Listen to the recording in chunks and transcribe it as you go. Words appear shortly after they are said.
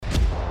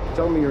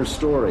Tell me your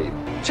story.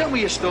 Tell me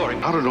your story.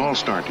 How did it all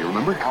start? Do you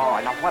remember?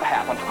 Oh, now what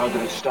happened? How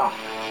did it stop?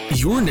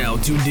 You're now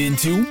tuned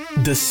into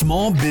the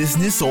Small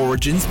Business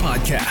Origins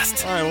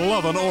Podcast. I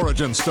love an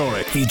origin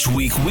story. Each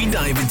week, we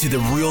dive into the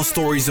real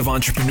stories of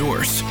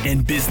entrepreneurs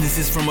and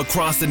businesses from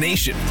across the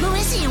nation. Who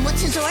is he and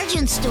what's his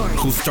origin story?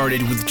 Who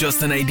started with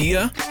just an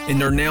idea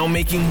and are now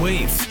making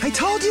waves. I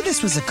told you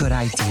this was a good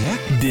idea.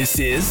 This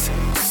is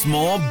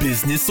Small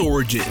Business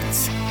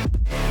Origins.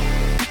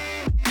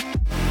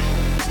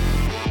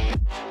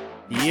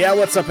 Yeah,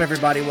 what's up,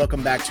 everybody?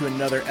 Welcome back to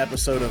another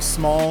episode of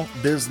Small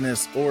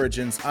Business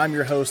Origins. I'm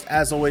your host,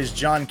 as always,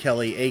 John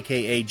Kelly,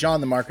 aka John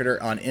the Marketer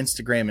on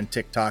Instagram and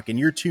TikTok, and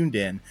you're tuned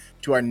in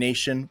to our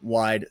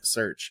nationwide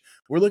search.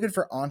 We're looking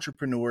for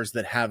entrepreneurs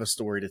that have a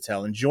story to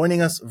tell, and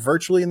joining us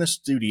virtually in the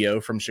studio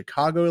from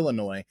Chicago,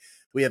 Illinois,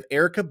 we have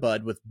Erika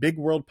Budd with Big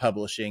World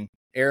Publishing.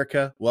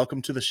 Erika,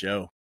 welcome to the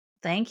show.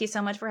 Thank you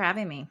so much for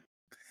having me.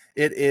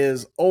 It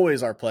is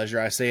always our pleasure.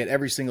 I say it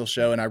every single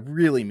show, and I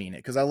really mean it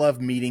because I love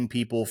meeting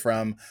people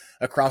from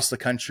across the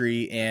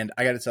country. And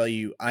I got to tell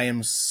you, I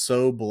am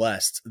so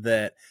blessed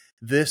that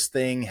this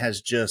thing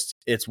has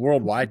it's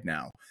worldwide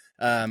now.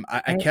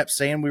 I kept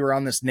saying we were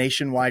on this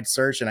nationwide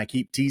search, and I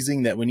keep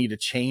teasing that we need to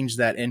change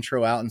that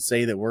intro out and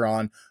say that we're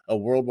on a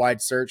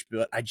worldwide search.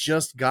 But I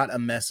just got a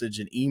message,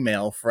 an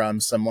email from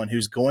someone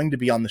who's going to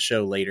be on the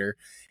show later.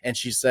 And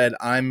she said,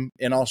 I'm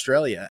in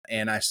Australia.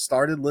 And I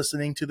started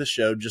listening to the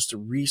show just to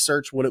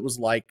research what it was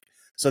like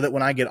so that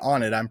when I get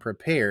on it, I'm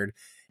prepared.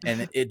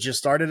 And it just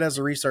started as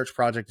a research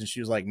project. And she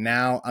was like,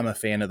 now I'm a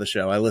fan of the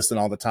show. I listen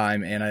all the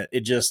time. And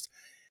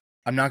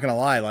I'm not going to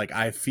lie. Like,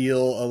 I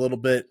feel a little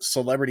bit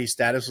celebrity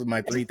status with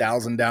my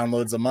 3,000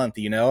 downloads a month.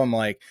 You know, I'm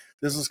like,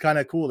 this is kind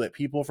of cool that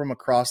people from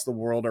across the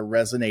world are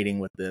resonating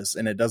with this.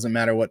 And it doesn't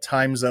matter what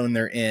time zone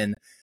they're in.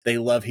 They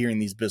love hearing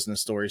these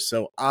business stories.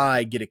 So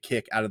I get a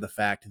kick out of the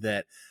fact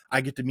that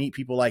I get to meet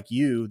people like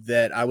you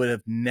that I would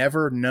have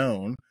never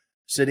known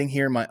sitting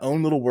here in my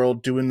own little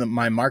world doing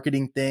my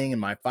marketing thing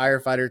and my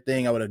firefighter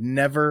thing. I would have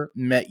never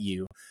met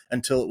you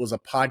until it was a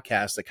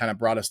podcast that kind of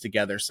brought us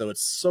together. So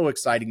it's so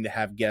exciting to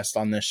have guests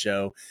on this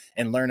show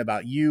and learn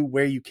about you,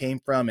 where you came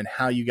from, and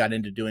how you got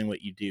into doing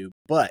what you do.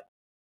 But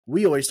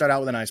we always start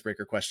out with an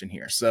icebreaker question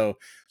here. So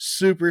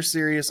super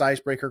serious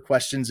icebreaker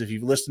questions. If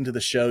you've listened to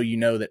the show, you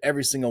know that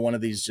every single one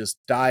of these just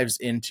dives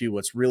into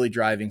what's really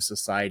driving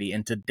society.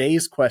 And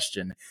today's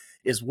question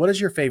is, what is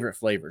your favorite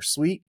flavor?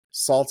 Sweet,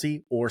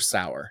 salty, or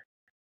sour?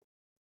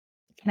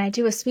 Can I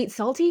do a sweet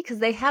salty? Because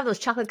they have those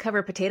chocolate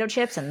covered potato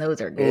chips and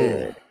those are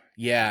good. Ooh,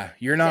 yeah,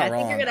 you're not wrong. I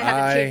think you're going to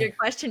have to change your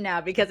question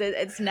now because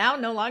it's now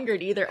no longer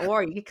an either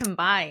or. You can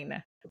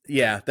combine.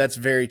 Yeah, that's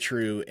very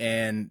true.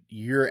 And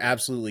you're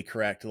absolutely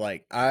correct.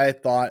 Like, I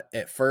thought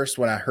at first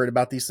when I heard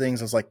about these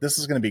things, I was like, this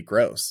is going to be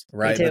gross,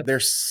 right? But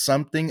there's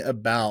something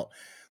about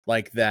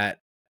like that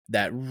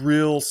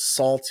real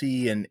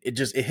salty, and it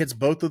hits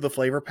both of the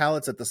flavor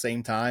palettes at the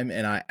same time.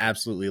 And I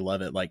absolutely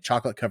love it. Like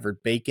chocolate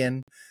covered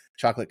bacon,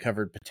 chocolate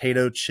covered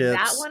potato chips.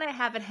 That one I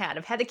haven't had.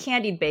 I've had the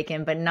candied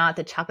bacon, but not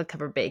the chocolate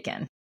covered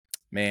bacon.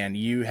 Man,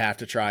 you have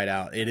to try it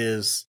out.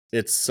 It's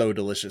so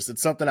delicious.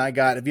 It's something I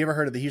got. Have you ever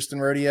heard of the Houston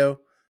Rodeo?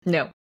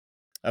 No.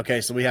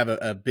 Okay, so we have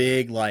a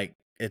big, like,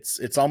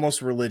 it's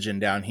almost religion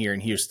down here in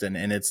Houston,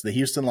 and it's the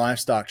Houston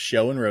Livestock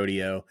Show and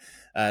Rodeo.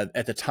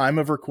 At the time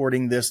of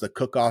recording this, the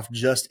cook-off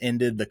just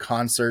ended. The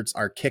concerts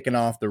are kicking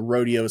off. The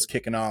rodeo is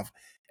kicking off.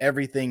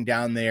 Everything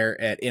down there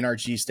at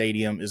NRG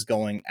Stadium is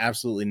going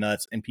absolutely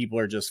nuts, and people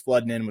are just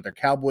flooding in with their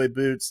cowboy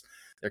boots,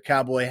 their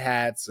cowboy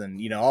hats, and,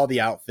 you know, all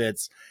the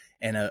outfits.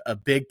 And a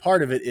big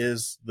part of it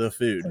is the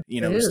food. You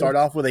know, we start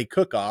off with a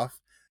cook-off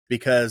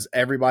because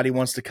everybody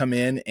wants to come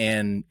in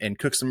and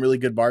cook some really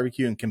good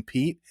barbecue and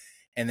compete.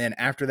 And then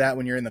after that,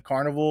 when you're in the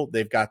carnival,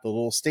 they've got the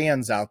little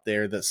stands out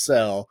there that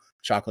sell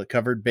chocolate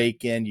covered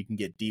bacon. You can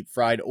get deep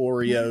fried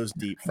Oreos,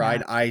 deep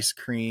fried ice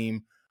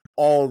cream,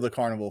 all of the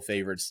carnival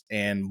favorites.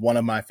 And one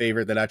of my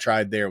favorite that I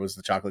tried there was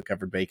the chocolate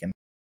covered bacon.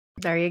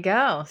 There you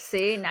go.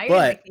 See, now you're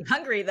making me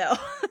hungry though.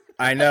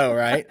 I know,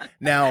 right?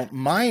 Now,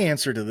 my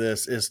answer to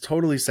this is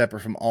totally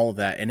separate from all of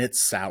that, and it's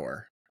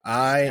sour.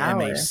 I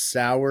am a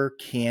sour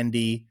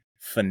candy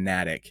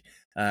fanatic.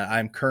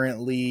 I'm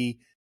currently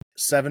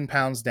 7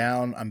 pounds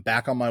down. I'm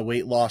back on my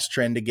weight loss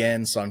trend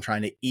again. So I'm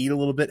trying to eat a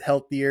little bit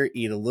healthier,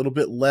 eat a little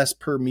bit less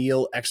per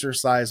meal,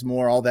 exercise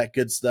more, all that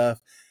good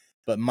stuff.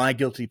 But my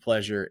guilty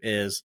pleasure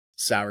is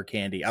sour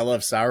candy. I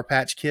love Sour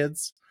Patch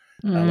Kids.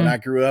 When I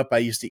grew up, I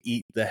used to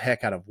eat the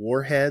heck out of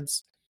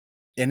Warheads.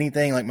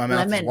 Anything, like my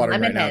mouth is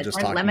watering right now just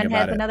talking about it.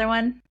 Lemonhead's another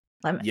one.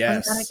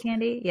 Yes.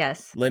 Candy.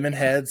 Yes. Lemon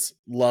heads,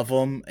 love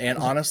them. And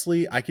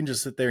honestly, I can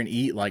just sit there and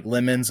eat like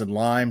lemons and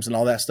limes and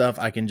all that stuff.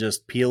 I can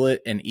just peel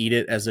it and eat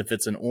it as if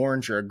it's an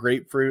orange or a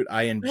grapefruit.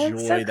 I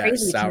enjoy that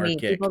sour kick.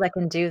 People that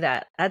can do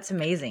that. That's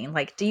amazing.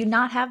 Like, do you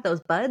not have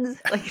those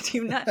buds? Like, do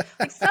you not,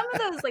 like some of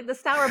those, like the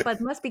sour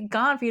buds must be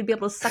gone for you to be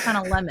able to suck on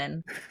a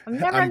lemon.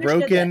 I'm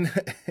broken.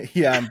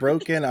 Yeah, I'm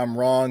broken. I'm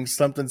wrong.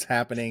 Something's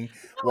happening.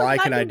 Why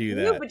can I do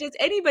that? But just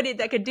anybody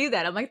that could do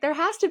that. I'm like, there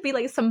has to be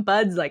like some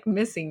buds like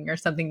missing or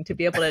something to to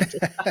be able to just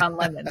suck on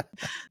lemon.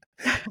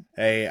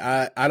 Hey,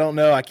 I don't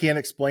know. I can't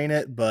explain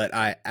it, but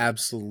I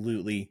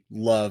absolutely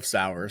love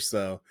sour.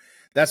 So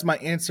that's my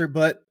answer.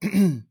 But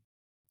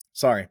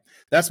sorry,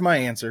 that's my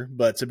answer.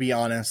 But to be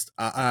honest,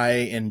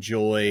 I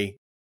enjoy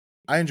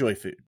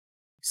food.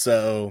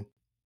 So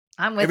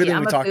I'm with everything you.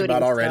 I'm we a talked foodie,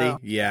 about already, so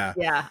yeah,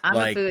 yeah, I'm a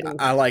like foodie.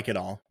 I like it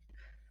all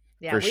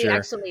Yeah, for we sure.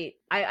 actually,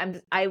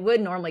 I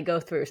would normally go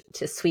through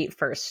to sweet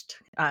first.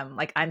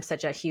 Like I'm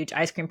such a huge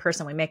ice cream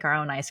person. We make our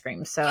own ice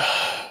cream, so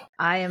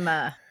I am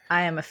a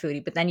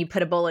foodie. But then you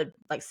put a bowl of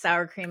like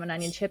sour cream and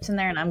onion chips in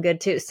there, and I'm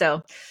good too. So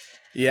when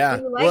Yeah,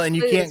 you well, like and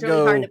food, it's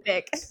really hard to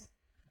pick.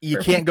 you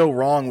For me. can't go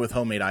wrong with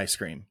homemade ice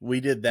cream.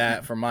 We did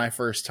that for my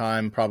first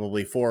time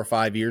probably 4 or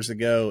 5 years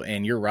ago,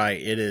 and you're right,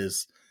 it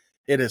is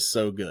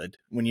so good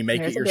when you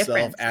make it There's a yourself,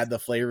 difference. add the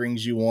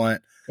flavorings you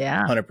want,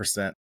 Yeah.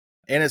 100%.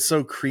 And it's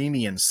so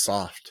creamy and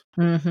soft.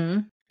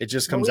 Mm-hmm. It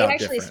just Well, comes we out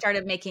actually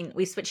different.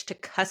 we switched to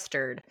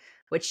custard,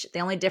 which the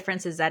only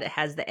difference is that it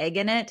has the egg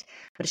in it,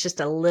 but it's just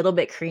a little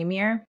bit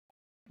creamier.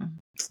 Yeah.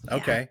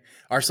 Okay.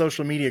 Our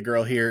social media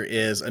girl here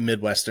is a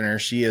Midwesterner.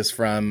 She is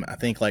from, I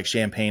think, like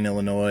Champaign,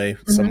 Illinois,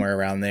 somewhere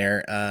around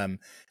there. So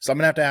I'm going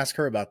to have to ask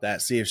her about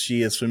that, see if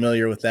she is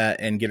familiar with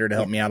that and get her to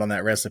help me out on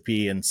that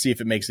recipe and see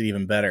if it makes it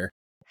even better.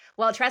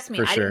 Well, trust me,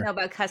 For I didn't sure. know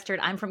about custard.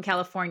 I'm from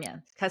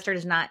California. Custard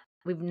is not,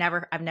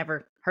 I've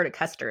never heard of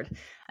custard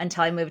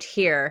until I moved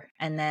here.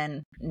 And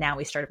then now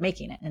we started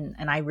making it.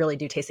 And I really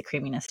do taste the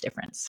creaminess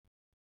difference.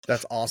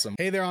 That's awesome.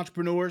 Hey there,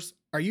 entrepreneurs.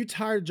 Are you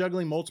tired of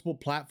juggling multiple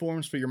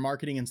platforms for your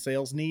marketing and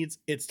sales needs?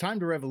 It's time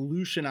to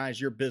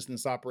revolutionize your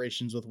business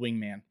operations with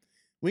Wingman.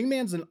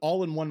 Wingman's an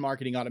all-in-one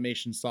marketing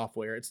automation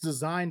software. It's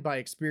designed by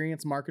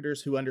experienced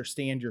marketers who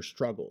understand your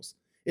struggles.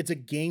 It's a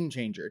game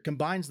changer. It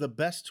combines the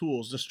best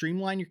tools to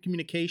streamline your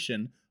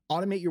communication,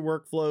 automate your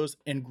workflows,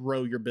 and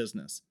grow your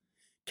business.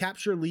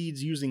 Capture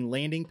leads using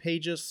landing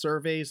pages,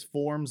 surveys,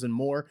 forms, and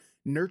more.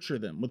 Nurture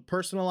them with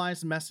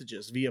personalized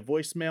messages via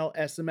voicemail,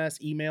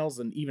 SMS, emails,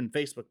 and even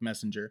Facebook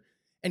Messenger.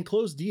 And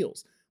close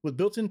deals with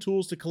built-in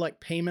tools to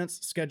collect payments,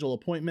 schedule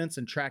appointments,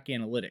 and track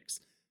analytics.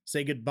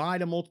 Say goodbye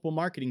to multiple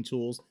marketing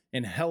tools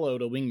and hello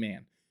to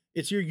Wingman.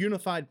 It's your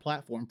unified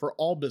platform for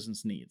all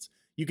business needs.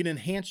 You can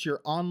enhance your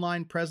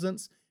online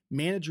presence,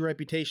 manage your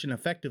reputation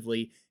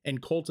effectively,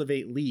 and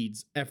cultivate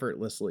leads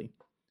effortlessly.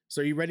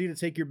 So are you ready to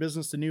take your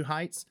business to new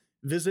heights?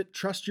 Visit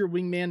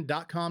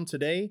trustyourwingman.com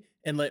today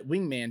and let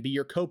Wingman be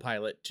your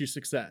co-pilot to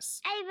success.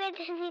 I bet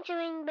he's a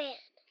wingman.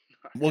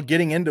 Well,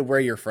 getting into where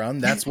you're from,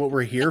 that's what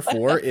we're here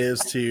for, is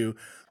to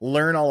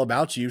learn all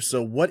about you.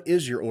 So what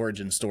is your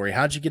origin story?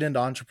 How'd you get into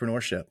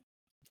entrepreneurship?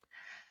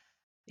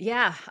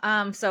 Yeah.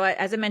 So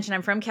as I mentioned,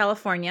 I'm from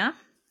California,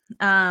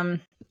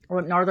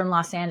 or northern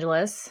Los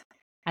Angeles.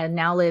 I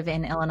now live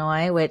in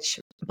Illinois, which,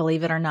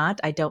 believe it or not,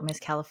 I don't miss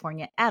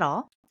California at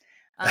all.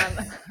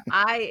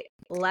 I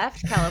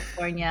left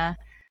California.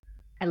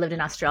 I lived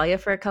in Australia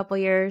for a couple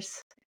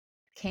years,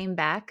 came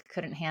back,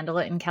 couldn't handle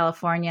it in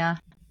California,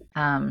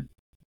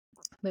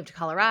 moved to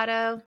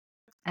Colorado,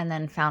 and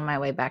then found my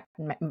way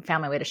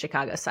to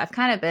Chicago. So I've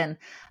kind of been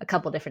a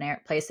couple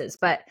different places,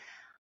 but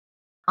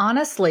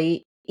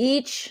honestly,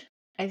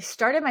 I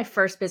started my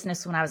first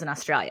business when I was in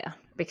Australia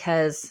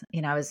because,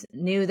 I was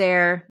new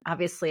there.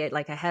 Obviously,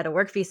 I had a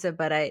work visa,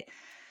 but I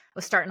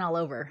was starting all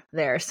over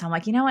there. So I'm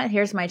like, you know what?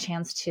 Here's my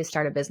chance to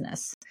start a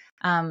business.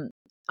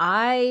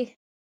 I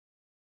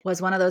was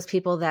one of those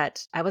people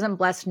that I wasn't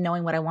blessed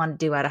knowing what I wanted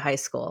to do out of high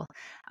school.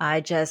 I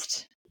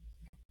just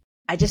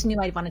knew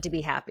I wanted to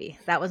be happy.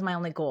 That was my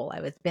only goal.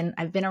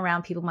 I've been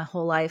around people my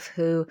whole life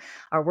who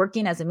are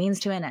working as a means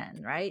to an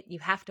end, right? You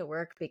have to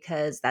work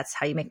because that's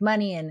how you make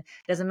money, and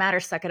it doesn't matter.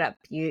 Suck it up.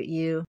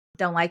 You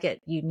don't like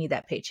it. You need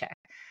that paycheck.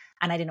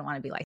 And I didn't want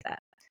to be like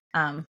that.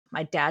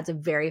 My dad's a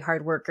very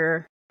hard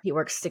worker. He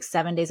works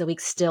 6-7 days a week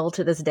still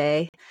to this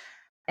day.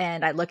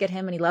 And I look at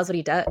him and he loves what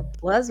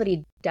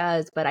he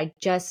does, but I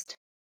just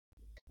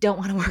don't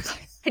want to work.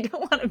 I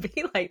don't want to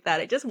be like that.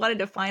 I just wanted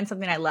to find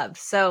something I loved.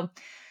 So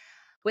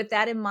with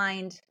that in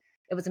mind,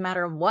 it was a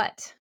matter of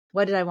what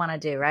did I want to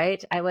do,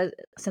 right?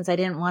 Since I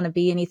didn't want to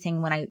be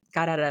anything when I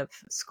got out of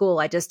school,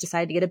 I just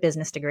decided to get a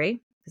business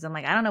degree because I'm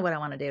like, I don't know what I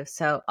want to do.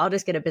 So I'll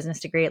just get a business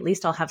degree. At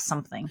least I'll have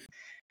something,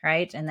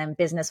 right? And then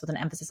business with an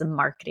emphasis in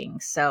marketing.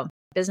 So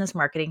business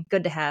marketing,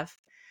 good to have.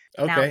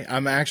 Okay. Now,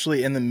 I'm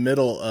actually in the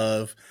middle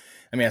of,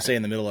 I say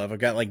in the middle of, I've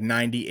got like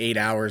 98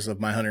 hours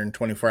of my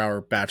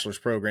 124-hour bachelor's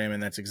program.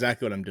 And that's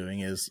exactly what I'm doing,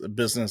 is a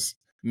business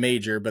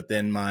major, but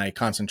then my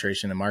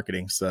concentration in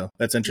marketing. So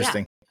that's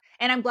interesting. Yeah.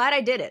 And I'm glad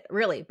I did it,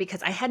 really,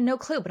 because I had no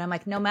clue, but I'm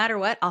like, no matter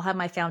what, I'll have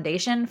my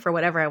foundation for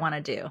whatever I want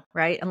to do,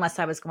 right? Unless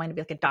I was going to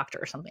be like a doctor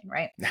or something,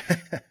 right?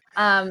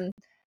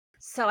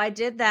 So I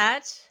did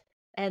that,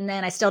 and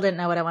then I still didn't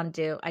know what I wanted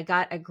to do. I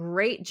got a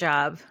great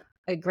job,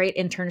 a great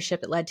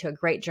internship that led to a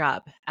great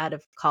job out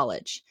of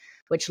college,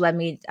 which led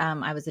me,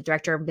 I was the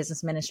director of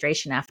business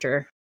administration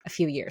after a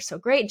few years. So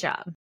great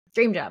job,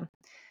 dream job.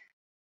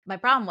 My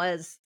problem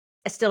was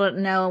I still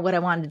didn't know what I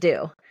wanted to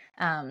do.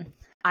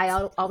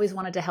 I always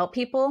wanted to help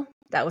people.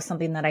 That was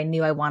something that I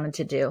knew I wanted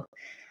to do.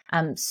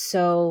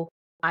 So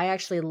I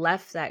actually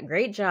left that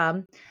great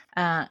job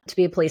to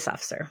be a police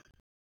officer.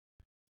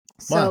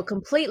 So Wow.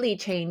 completely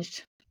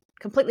changed,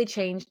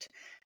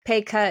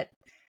 pay cut.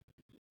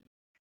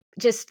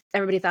 Just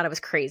everybody thought I was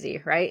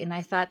crazy, right? And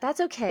I thought, that's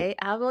okay.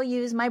 I will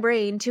use my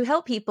brain to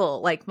help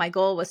people. Like my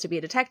goal was to be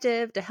a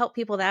detective, to help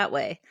people that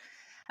way.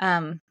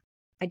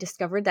 I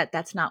discovered that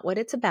that's not what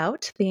it's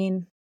about,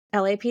 being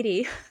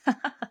LAPD.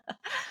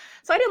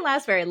 So I didn't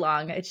last very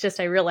long. It's just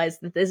I realized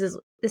that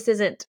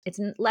it's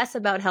less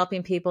about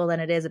helping people than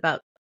it is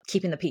about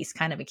keeping the peace,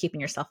 kind of, and keeping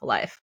yourself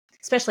alive,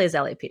 especially as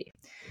LAPD.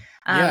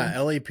 Yeah,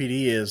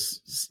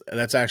 LAPD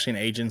that's actually an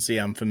agency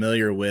I'm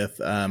familiar with.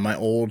 My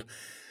old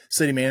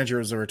city manager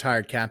was a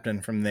retired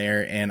captain from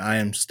there, and I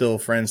am still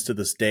friends to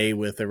this day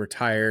with a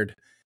retired,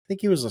 I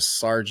think he was a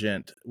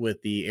sergeant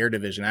with the Air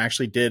Division. I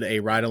actually did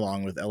a ride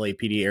along with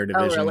LAPD Air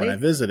Division when I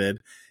visited,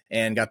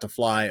 and got to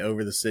fly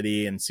over the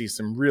city and see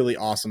some really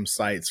awesome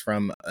sights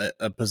from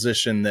a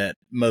position that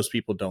most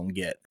people don't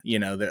get. You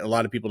know, a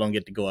lot of people don't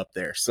get to go up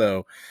there.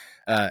 So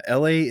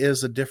LA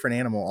is a different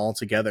animal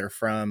altogether,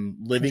 from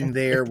living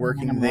there,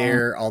 working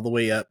there, all the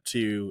way up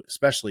to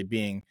especially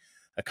being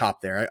a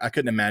cop there. I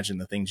couldn't imagine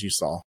the things you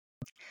saw.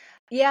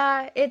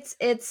 Yeah,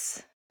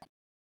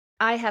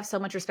 I have so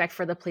much respect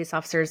for the police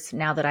officers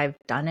now that I've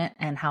done it,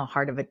 and how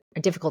hard of a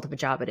difficult of a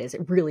job it is.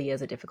 It really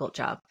is a difficult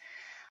job.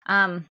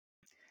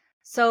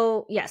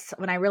 So yes,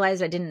 when I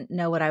realized I didn't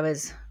know what I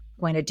was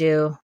going to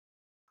do,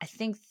 I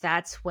think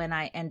that's when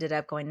I ended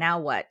up going, now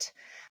what?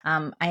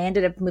 I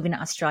ended up moving to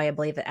Australia, I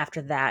believe,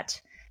 after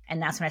that.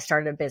 And that's when I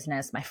started a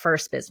business, my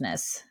first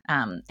business.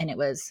 And it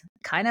was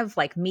kind of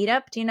like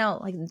Meetup. Do you know,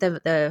 like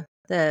the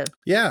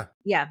Yeah,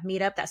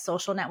 Meetup, that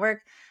social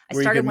network? I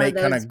where you started could one of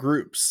make kind those. of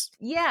groups.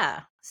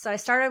 Yeah. So I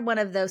started one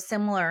of those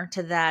similar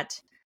to that,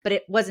 but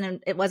it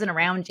wasn't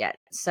around yet.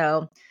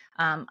 So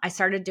I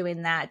started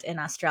doing that in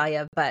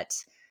Australia, but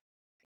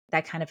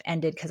that kind of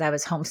ended because I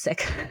was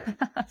homesick.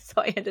 So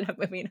I ended up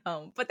moving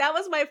home. But that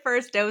was my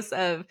first dose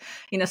of,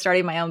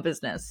 starting my own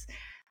business.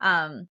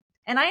 And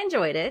I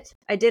enjoyed it.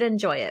 I did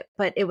enjoy it,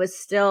 but it was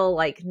still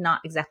like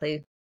not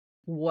exactly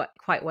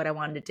quite what I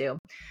wanted to do.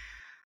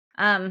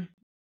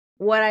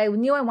 What I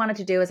knew I wanted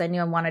to do is I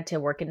knew I wanted to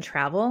work in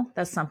travel.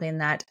 That's something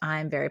that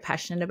I'm very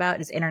passionate about,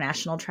 is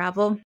international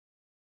travel.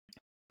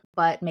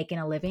 But making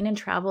a living in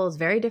travel is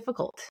very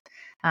difficult.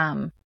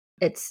 You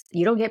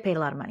don't get paid a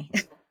lot of money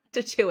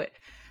to do it.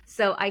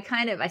 So I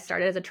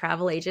started as a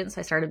travel agent. So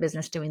I started a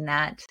business doing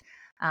that.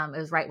 It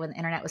was right when the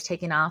internet was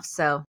taking off.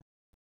 So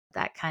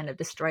that kind of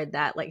destroyed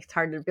that. Like, it's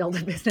hard to build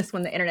a business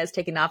when the internet's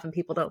taking off and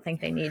people don't think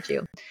they need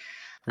you.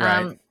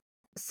 Right.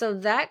 So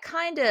that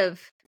kind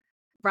of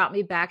brought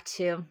me back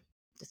to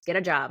just get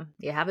a job.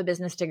 You have a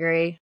business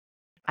degree.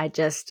 I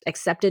just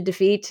accepted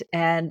defeat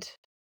and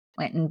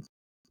went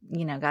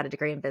and, got a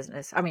degree in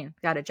business.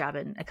 Got a job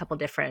in a couple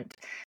different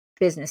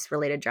business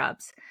related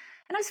jobs.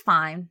 And I was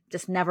fine,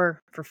 just never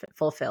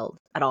fulfilled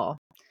at all.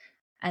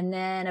 And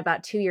then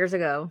about 2 years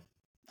ago,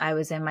 I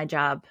was in my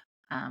job.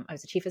 I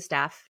was the chief of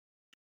staff,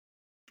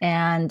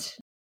 and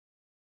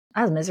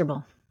I was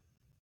miserable.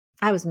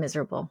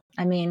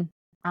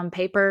 On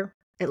paper,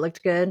 it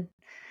looked good.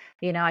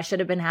 I should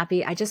have been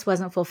happy. I just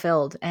wasn't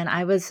fulfilled. And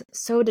I was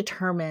so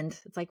determined.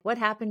 It's like, what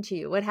happened to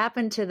you? What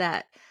happened to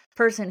that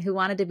person who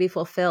wanted to be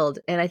fulfilled?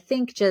 And I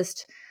think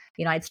just,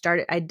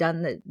 I'd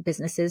done the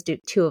businesses,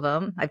 two of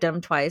them. I've done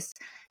them twice,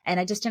 and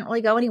I just didn't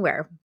really go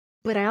anywhere.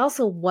 But I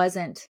also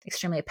wasn't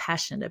extremely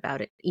passionate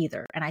about it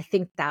either. And I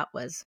think that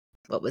was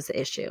what was the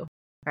issue,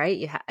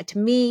 right? To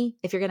me,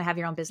 if you're going to have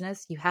your own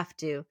business, you have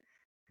to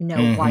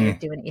know why you're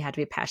doing it. You have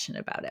to be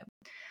passionate about it.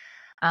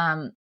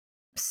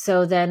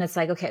 So then it's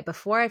like, okay,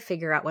 before I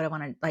figure out what I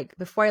want to, like,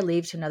 before I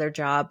leave to another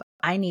job,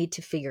 I need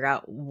to figure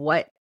out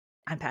what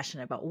I'm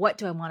passionate about. What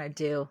do I want to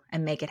do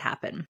and make it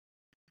happen?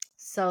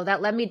 So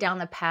that led me down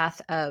the path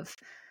of,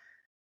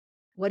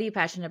 what are you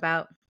passionate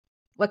about?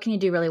 What can you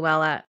do really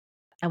well at?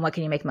 And what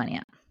can you make money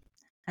at?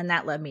 And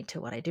that led me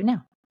to what I do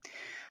now.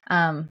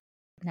 Now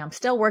I'm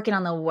still working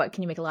on the what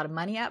can you make a lot of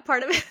money at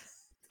part of it,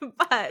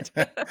 but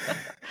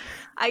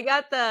I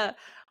got the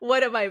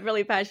what am I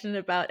really passionate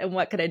about and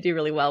what can I do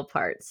really well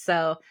part.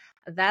 So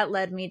that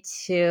led me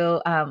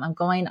to I'm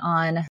going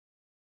on.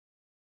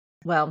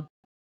 Well,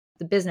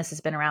 the business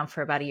has been around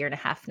for about 1.5 years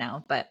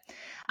now, but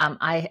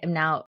I am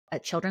now a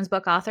children's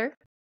book author.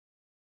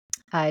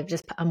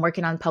 I'm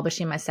working on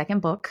publishing my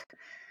second book,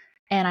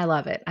 and I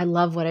love it. I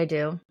love what I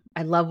do.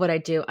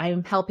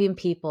 I'm helping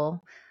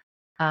people.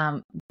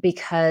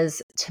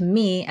 Because to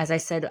me, as I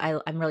said,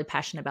 I'm really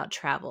passionate about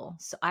travel.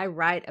 So I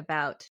write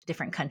about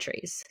different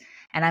countries,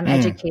 and I'm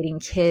educating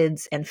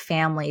kids and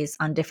families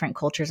on different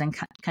cultures and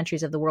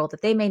countries of the world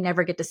that they may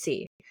never get to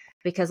see.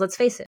 Because let's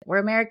face it, we're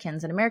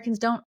Americans, and Americans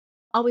don't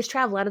always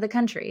travel out of the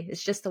country.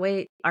 It's just the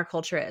way our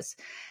culture is.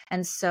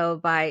 And so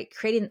by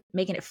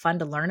making it fun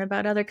to learn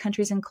about other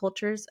countries and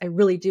cultures, I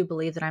really do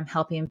believe that I'm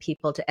helping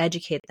people to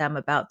educate them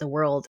about the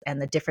world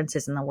and the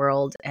differences in the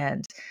world,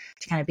 and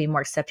to kind of be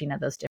more accepting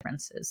of those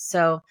differences.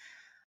 So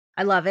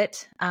I love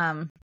it.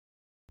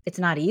 It's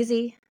not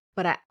easy,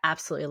 but I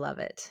absolutely love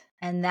it.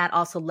 And that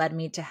also led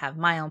me to have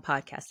my own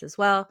podcast as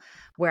well,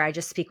 where I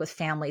just speak with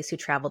families who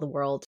travel the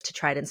world to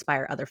try to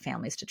inspire other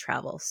families to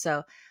travel.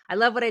 So I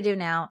love what I do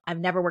now. I've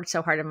never worked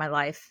so hard in my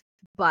life,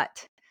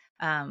 but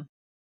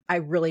I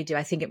really do.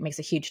 I think it makes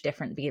a huge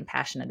difference being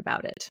passionate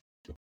about it.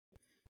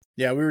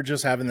 Yeah, we were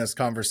just having this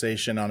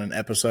conversation on an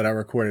episode I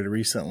recorded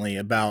recently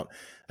about,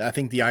 I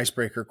think the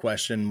icebreaker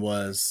question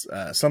was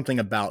something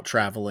about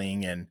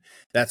traveling. And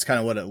that's kind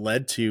of what it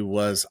led to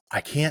was I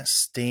can't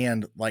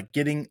stand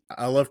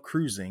I love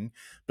cruising,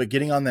 but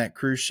getting on that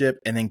cruise ship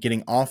and then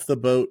getting off the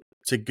boat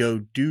to go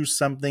do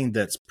something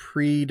that's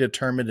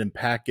predetermined and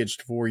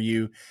packaged for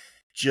you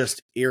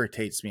just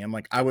irritates me. I'm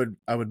like, I would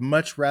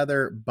much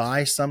rather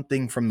buy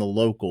something from the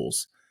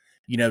locals,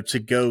 to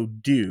go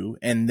do.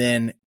 And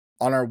then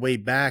on our way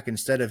back,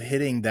 instead of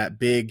hitting that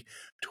big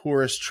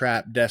tourist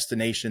trap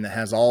destination that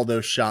has all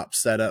those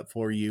shops set up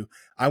for you,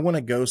 I want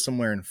to go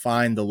somewhere and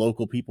find the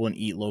local people and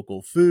eat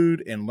local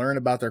food and learn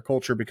about their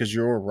culture, because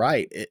you're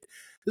right. This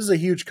is a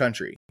huge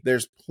country.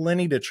 There's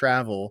plenty to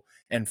travel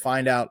and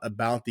find out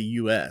about the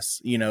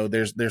US.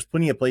 There's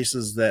plenty of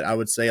places that I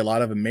would say a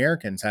lot of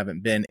Americans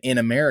haven't been in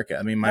America.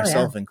 I mean,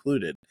 myself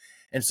included.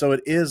 And so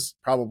it is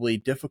probably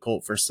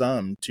difficult for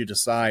some to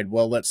decide,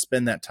 well, let's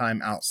spend that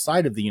time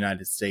outside of the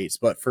United States.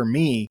 But for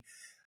me,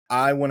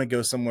 I want to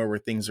go somewhere where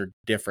things are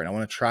different. I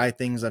want to try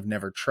things I've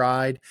never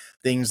tried,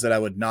 things that I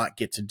would not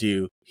get to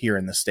do here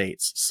in the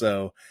States.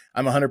 So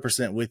I'm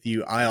 100% with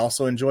you. I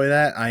also enjoy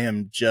that. I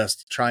am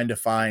just trying to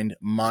find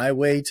my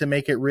way to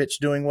make it rich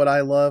doing what I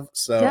love.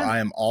 So I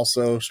am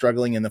also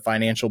struggling in the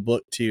financial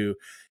book to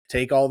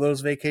take all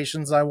those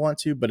vacations I want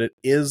to, but it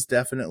is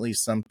definitely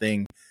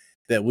something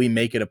that we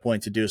make it a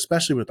point to do,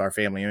 especially with our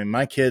family. I mean,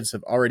 my kids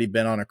have already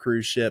been on a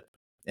cruise ship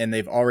and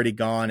they've already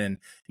gone and,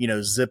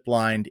 zip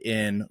lined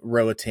in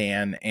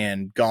Roatan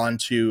and gone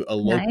to a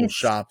local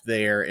shop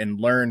there and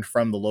learned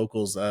from the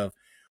locals of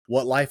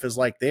what life is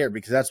like there,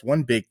 because that's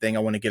one big thing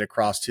I want to get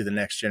across to the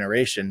next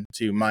generation,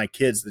 to my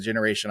kids, the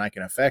generation I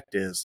can affect,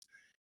 is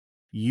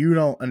you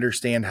don't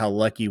understand how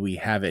lucky we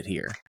have it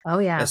here. Oh,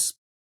 yeah.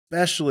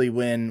 Especially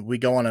when we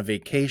go on a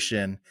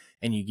vacation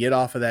and you get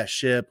off of that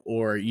ship,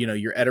 or,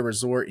 you're at a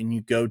resort and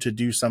you go to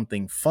do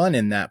something fun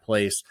in that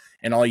place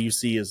and all you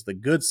see is the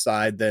good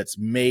side that's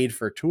made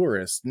for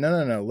tourists.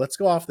 No. Let's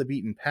go off the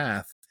beaten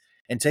path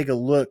and take a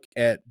look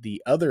at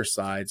the other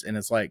sides. And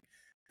it's like,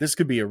 this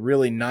could be a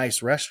really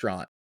nice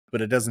restaurant,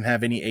 but it doesn't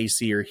have any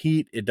AC or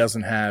heat. It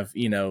doesn't have,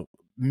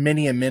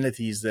 many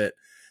amenities that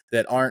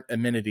aren't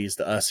amenities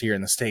to us here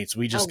in the States.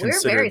 We just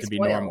consider it to be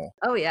normal.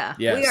 Oh, yeah.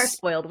 Yes. We are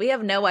spoiled. We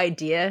have no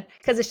idea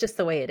because it's just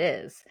the way it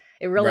is.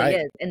 It really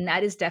is. And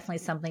that is definitely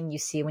something you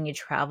see when you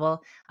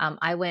travel.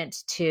 I went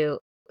to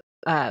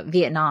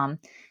Vietnam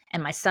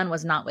and my son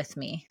was not with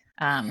me.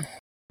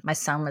 My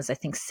son was, I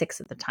think,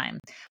 6 at the time,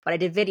 but I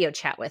did video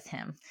chat with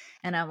him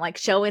and I'm like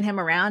showing him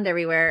around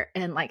everywhere.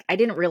 And like, I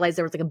didn't realize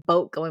there was like a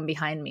boat going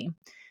behind me.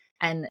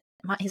 And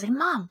he's like,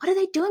 Mom, what are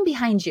they doing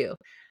behind you?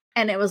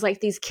 And it was like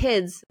these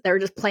kids that were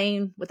just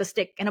playing with a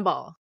stick and a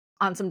ball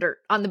on some dirt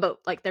on the boat.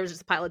 Like there was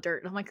just a pile of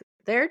dirt. And I'm like,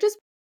 they're just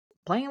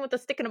playing with a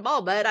stick and a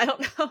ball, bud. I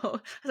don't know. I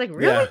was like,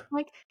 really? Yeah. I'm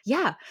like,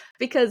 yeah,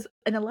 because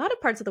in a lot of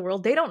parts of the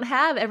world, they don't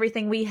have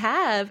everything we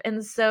have.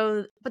 And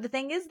so, but the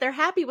thing is, they're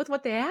happy with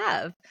what they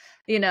have,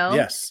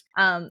 Yes.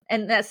 And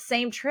that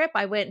same trip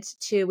we went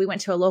to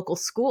a local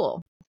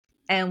school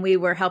and we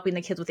were helping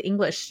the kids with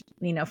English,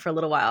 for a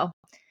little while.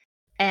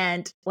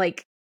 And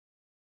like,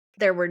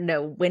 there were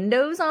no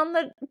windows on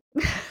the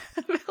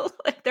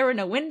like there were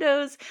no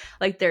windows,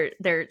 like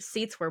their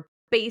seats were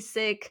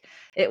basic.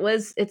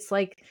 It's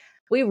like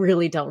we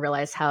really don't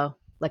realize how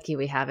lucky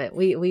we have it.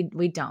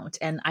 We don't.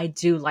 And I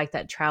do like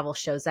that travel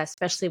shows that,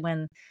 especially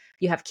when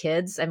you have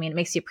kids. I mean, it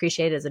makes you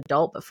appreciate it as an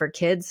adult, but for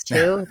kids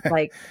too,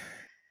 like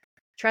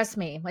trust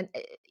me, when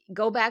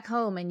go back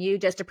home and you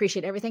just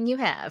appreciate everything you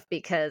have,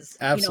 because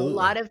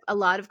Absolutely. a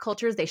lot of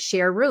cultures, they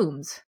share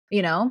rooms,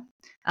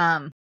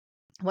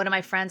 one of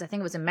my friends, I think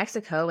it was in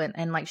Mexico,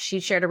 and like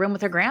she shared a room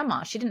with her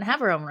grandma. She didn't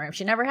have her own room.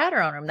 She never had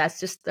her own room. That's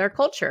just their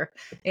culture,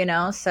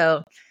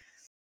 So,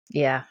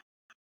 yeah.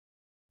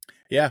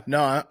 Yeah,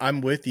 no,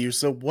 I'm with you.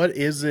 So what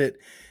is it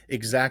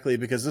exactly?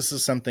 Because this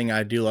is something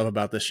I do love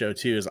about this show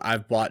too, is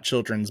I've bought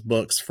children's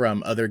books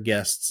from other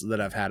guests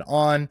that I've had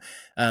on,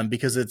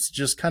 because it's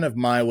just kind of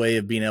my way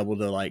of being able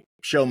to like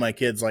show my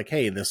kids like,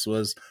 hey, this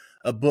was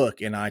a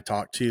book and I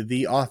talked to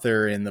the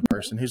author and the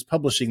person who's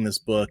publishing this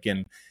book,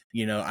 and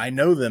I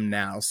know them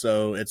now.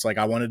 So it's like,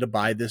 I wanted to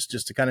buy this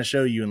just to kind of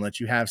show you and let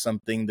you have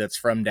something that's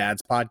from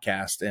Dad's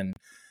podcast,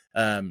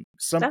 and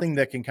something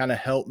that can kind of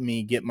help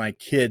me get my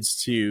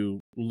kids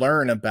to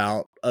learn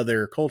about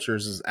other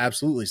cultures is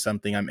absolutely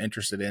something I'm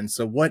interested in.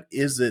 So what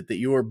is it that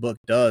your book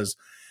does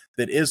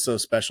that is so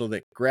special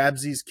that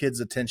grabs these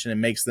kids' attention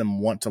and makes them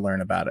want to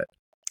learn about it?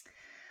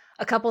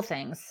 A couple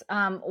things.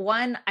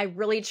 One, I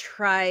really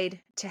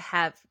tried to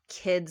have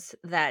kids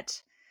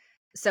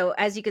so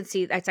as you can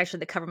see, that's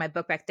actually the cover of my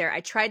book back there. I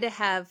tried to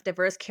have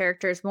diverse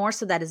characters more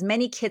so that as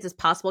many kids as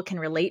possible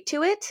can relate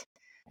to it.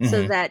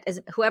 so that as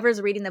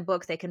whoever's reading the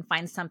book, they can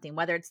find something,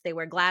 whether it's they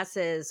wear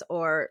glasses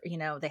or,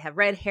 they have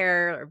red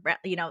hair or,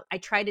 I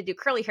try to do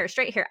curly hair,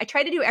 straight hair. I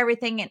try to do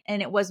everything.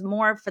 And it was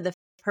more for the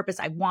purpose.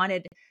 I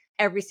wanted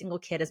every single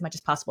kid as much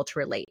as possible to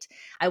relate.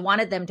 I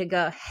wanted them to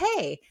go,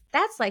 hey,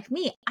 that's like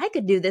me. I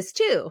could do this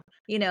too.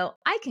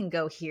 I can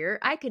go here.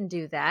 I can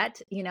do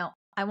that.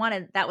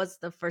 That was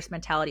the first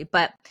mentality,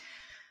 but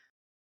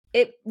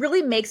it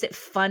really makes it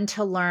fun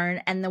to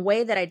learn. And the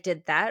way that I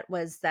did that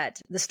was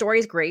that the story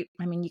is great.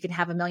 I mean, you can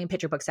have a million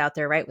picture books out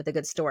there, right, with a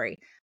good story.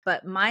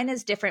 But mine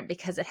is different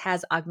because it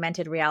has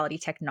augmented reality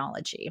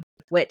technology,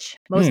 which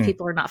most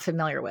people are not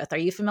familiar with. Are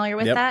you familiar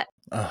with that?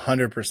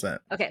 100%.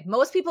 Okay.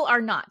 Most people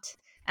are not.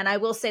 And I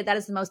will say that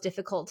is the most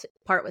difficult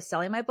part with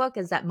selling my book,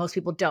 is that most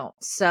people don't.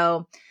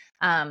 So,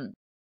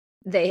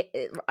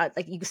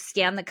 you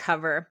scan the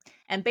cover,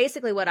 and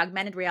basically what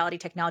augmented reality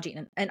technology,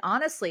 and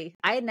honestly,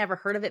 I had never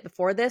heard of it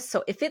before this.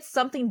 So if it's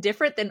something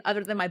different than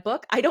other than my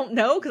book, I don't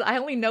know, because I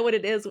only know what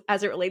it is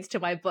as it relates to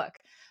my book.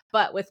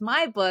 But with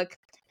my book,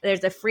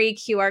 there's a free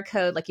QR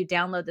code. Like, you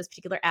download this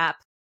particular app,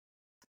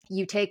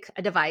 you take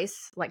a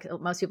device, like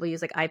most people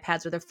use like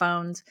iPads or their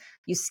phones,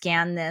 you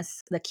scan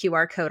the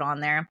QR code on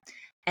there.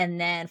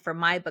 And then for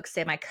my book,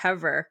 say my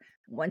cover,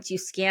 once you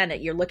scan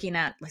it, you're looking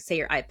at, let's say,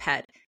 your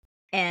iPad,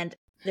 and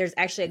there's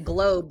actually a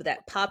globe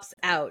that pops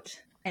out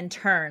and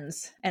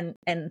turns and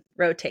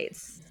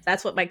rotates.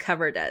 That's what my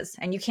cover does.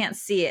 And you can't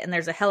see it. And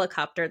there's a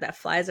helicopter that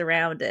flies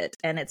around it.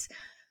 And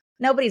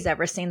nobody's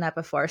ever seen that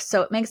before.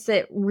 So it makes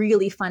it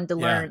really fun to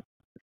learn.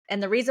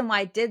 And the reason why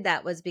I did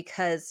that was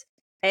because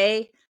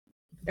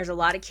there's a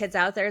lot of kids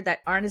out there that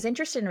aren't as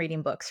interested in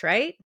reading books,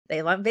 right?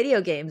 They want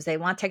video games, they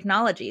want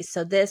technology.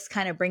 So this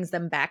kind of brings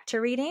them back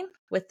to reading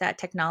with that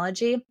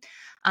technology.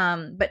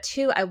 But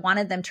two, I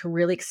wanted them to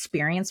really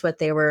experience what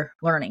they were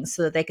learning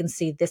so that they can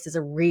see this is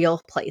a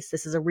real place.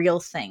 This is a real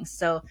thing.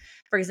 So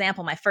for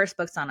example, my first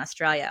book's on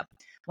Australia.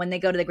 When they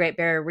go to the Great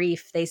Barrier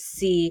Reef, they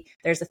see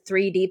there's a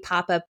 3D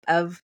pop-up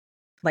of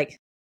like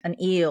an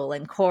eel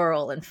and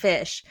coral and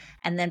fish.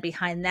 And then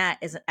behind that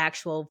is an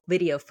actual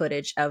video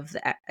footage of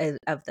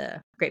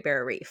the Great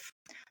Barrier Reef.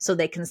 So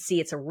they can see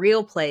it's a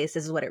real place.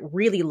 This is what it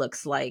really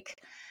looks like.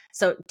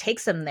 So it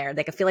takes them there.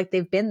 They can feel like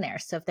they've been there.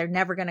 So if they're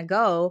never going to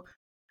go,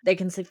 they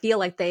can feel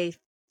like they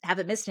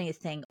haven't missed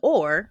anything.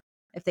 Or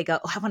if they go,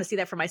 oh, I want to see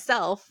that for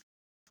myself,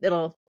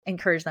 it'll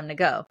encourage them to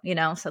go,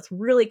 So it's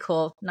really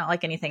cool. Not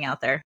like anything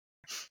out there.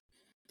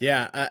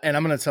 Yeah. And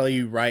I'm going to tell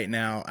you right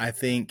now, I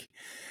think,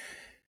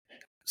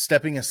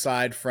 stepping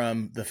aside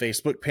from the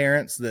Facebook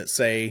parents that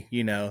say,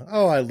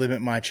 oh, I limit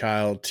my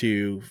child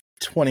to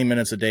 20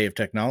 minutes a day of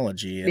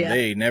technology and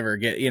they never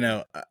get,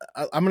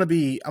 I'm going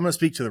to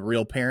speak to the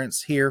real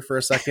parents here for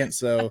a second.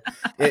 So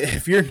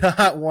if you're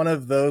not one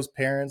of those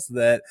parents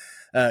that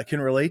can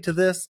relate to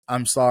this,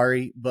 I'm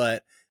sorry,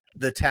 but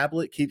the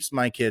tablet keeps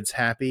my kids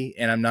happy.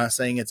 And I'm not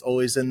saying it's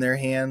always in their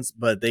hands,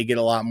 but they get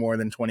a lot more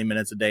than 20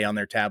 minutes a day on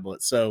their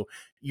tablet. So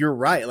you're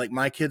right. Like,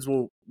 my kids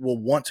will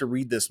want to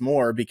read this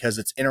more because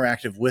it's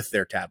interactive with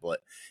their tablet.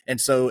 And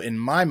so in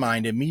my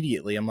mind,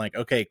 immediately, I'm like,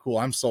 okay, cool.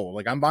 I'm sold.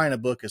 Like, I'm buying a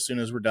book as soon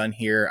as we're done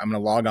here. I'm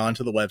going to log on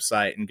to the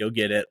website and go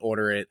get it,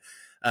 order it.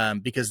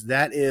 Because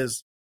that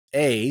is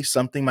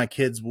something my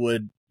kids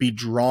would be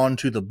drawn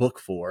to the book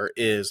for,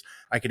 is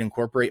I can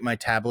incorporate my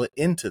tablet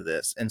into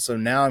this. And so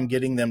now I'm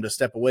getting them to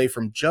step away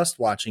from just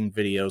watching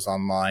videos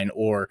online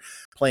or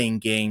playing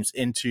games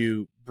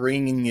into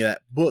bringing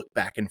that book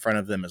back in front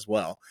of them as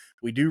well.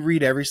 We do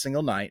read every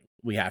single night.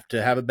 We have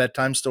to have a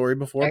bedtime story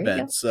before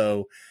bed.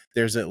 So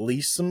there's at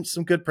least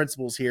some good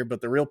principles here, but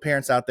the real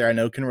parents out there I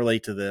know can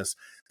relate to this.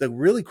 The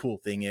really cool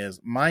thing is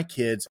my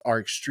kids are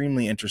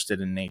extremely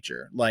interested in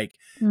nature. Like,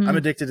 I'm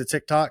addicted to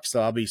TikTok.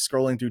 So I'll be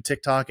scrolling through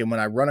TikTok, and when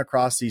I run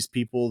across these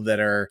people that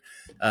are,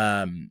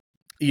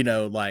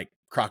 like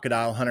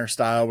crocodile hunter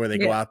style, where they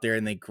go out there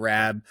and they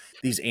grab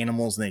these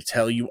animals and they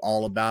tell you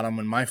all about them.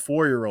 When my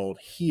 4-year-old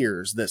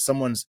hears that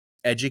someone's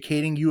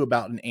educating you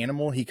about an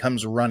animal, he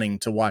comes running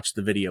to watch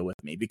the video with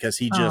me because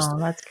he just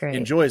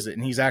enjoys it.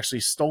 And he's actually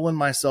stolen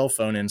my cell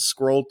phone and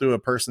scrolled through a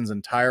person's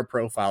entire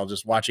profile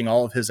just watching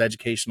all of his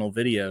educational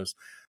videos.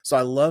 So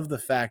I love the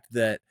fact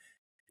that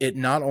it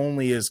not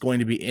only is going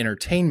to be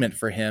entertainment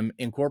for him,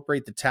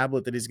 incorporate the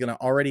tablet that he's going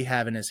to already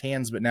have in his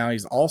hands, but now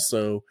he's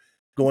also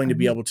going to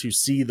be able to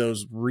see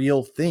those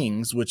real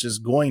things, which is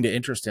going to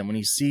interest him. When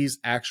he sees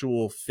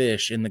actual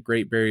fish in the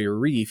Great Barrier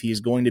Reef,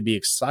 he's going to be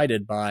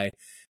excited by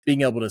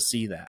being able to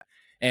see that.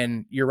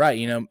 And you're right.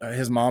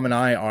 His mom and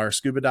I are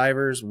scuba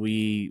divers.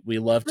 We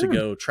love to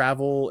go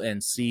travel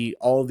and see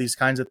all of these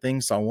kinds of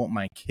things. So I want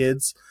my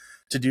kids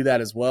to do that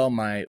as well.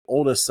 My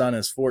oldest son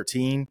is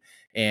 14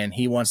 and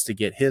he wants to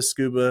get his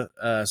scuba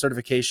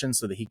certification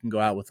so that he can go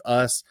out with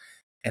us.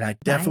 And I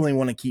definitely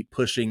want to keep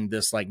pushing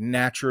this like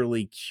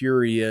naturally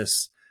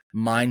curious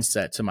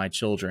mindset to my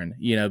children,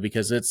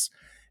 because it's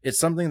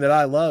something that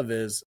I love.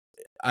 Is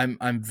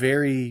I'm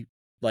very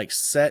like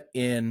set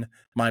in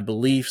my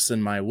beliefs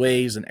and my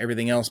ways and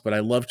everything else, but I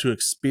love to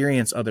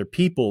experience other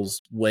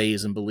people's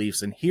ways and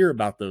beliefs and hear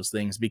about those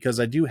things because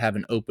I do have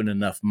an open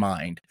enough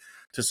mind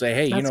to say,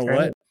 hey,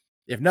 what?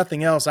 if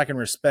nothing else, I can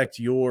respect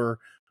your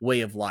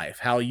way of life,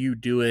 how you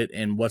do it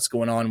and what's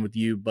going on with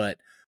you. But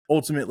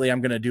ultimately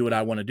I'm going to do what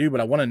I want to do,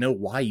 but I want to know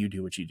why you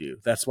do what you do.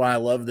 That's why I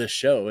love this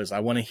show, is I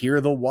want to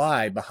hear the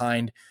why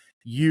behind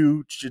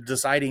you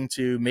deciding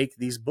to make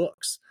these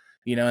books,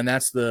 and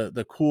that's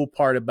the cool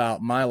part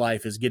about my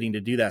life, is getting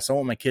to do that. So I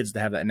want my kids to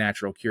have that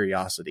natural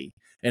curiosity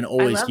and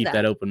always keep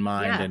that open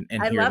mind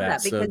and I hear love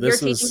that. that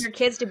because you're teaching your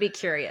kids to be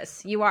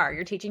curious.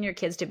 You're teaching your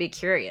kids to be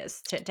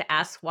curious, to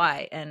ask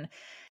why, and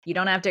you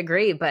don't have to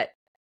agree,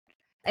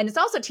 and it's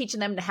also teaching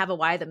them to have a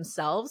why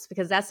themselves,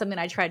 because that's something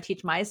I try to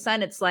teach my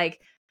son. It's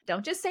like,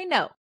 don't just say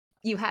no.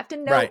 You have to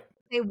know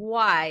say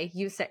why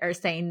you are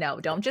saying no.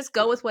 Don't just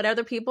go with what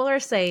other people are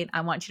saying.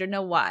 I want you to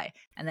know why.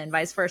 And then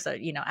vice versa,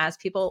 ask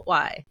people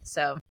why.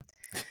 So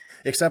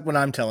except when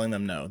I'm telling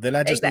them no, then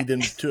I just need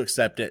them to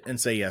accept it and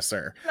say, yes,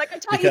 sir. Like, I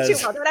taught you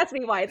too well. Don't ask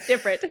me why. It's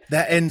different.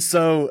 And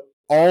so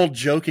all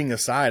joking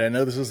aside, I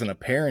know this isn't a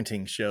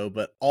parenting show,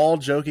 but all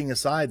joking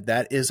aside,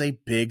 that is a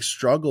big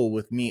struggle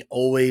with me,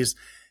 always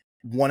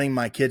wanting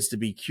my kids to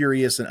be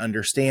curious and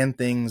understand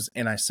things.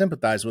 And I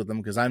sympathize with them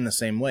because I'm the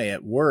same way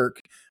at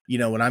work.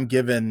 When I'm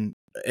given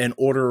an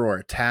order or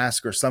a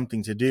task or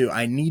something to do,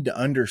 I need to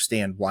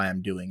understand why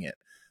I'm doing it,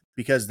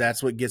 because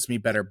that's what gets me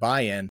better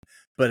buy-in.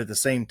 But at the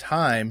same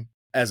time,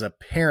 as a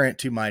parent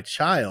to my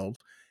child,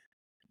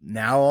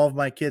 now all of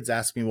my kids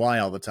ask me why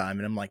all the time.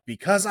 And I'm like,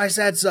 because I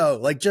said so,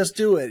 like, just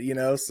do it,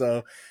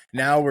 So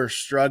now we're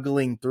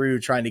struggling through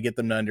trying to get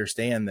them to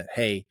understand that,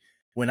 hey,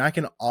 when I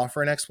can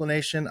offer an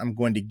explanation, I'm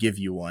going to give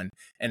you one.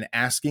 And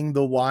asking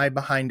the why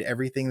behind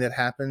everything that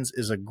happens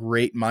is a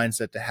great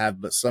mindset to have.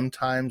 But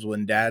sometimes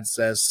when dad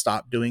says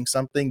stop doing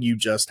something, you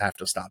just have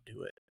to stop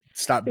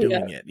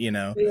doing it,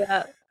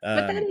 Yeah.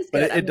 But that is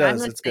but good. it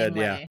does. It's good.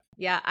 Yeah.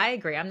 Yeah, I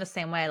agree. I'm the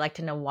same way. I like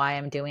to know why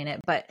I'm doing it,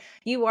 but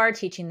you are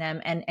teaching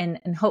them, and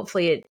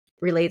hopefully it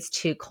relates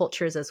to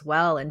cultures as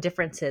well and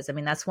differences. I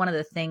mean, that's one of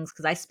the things,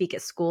 because I speak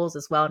at schools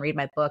as well and read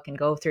my book and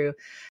go through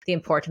the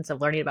importance of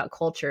learning about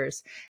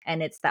cultures.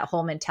 And it's that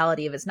whole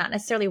mentality of, it's not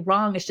necessarily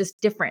wrong. It's just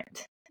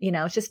different.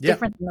 It's just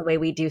different than the way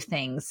we do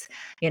things.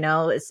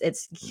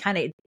 It's kind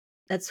of,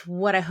 that's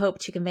what I hope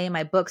to convey in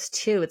my books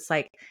too. It's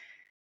like,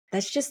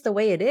 that's just the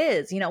way it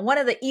is. One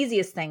of the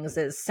easiest things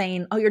is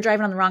saying, oh, you're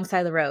driving on the wrong side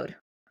of the road.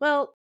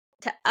 Well,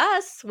 to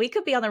us, we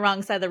could be on the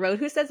wrong side of the road.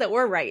 Who says that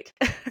we're right?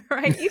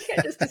 Right? You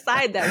can't just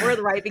decide that we're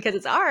the right because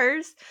it's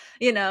ours,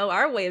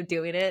 our way of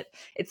doing it.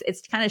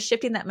 It's kind of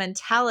shifting that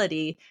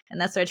mentality.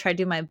 And that's what I try to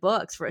do in my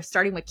books, for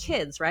starting with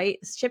kids, right?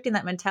 Shifting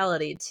that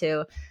mentality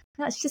to,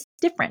 no, it's just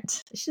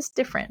different. It's just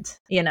different,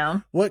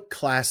 What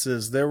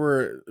classes there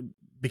were,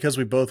 because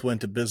we both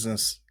went to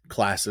business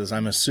classes,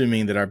 I'm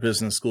assuming that our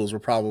business schools were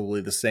probably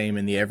the same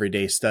in the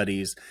everyday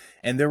studies.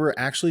 And there were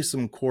actually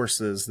some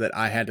courses that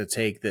I had to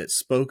take that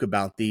spoke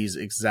about these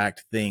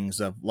exact things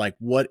of, like,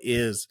 what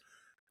is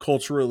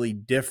culturally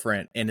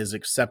different and is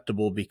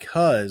acceptable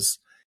because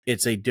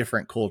it's a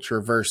different culture,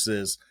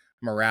 versus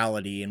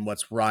morality and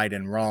what's right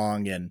and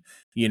wrong, and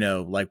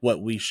like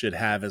what we should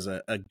have as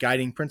a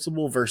guiding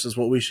principle versus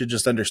what we should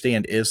just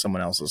understand is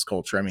someone else's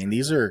culture. I mean,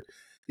 these are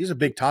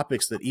big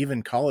topics that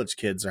even college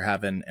kids are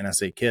having, and I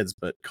say kids,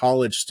 but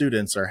college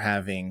students are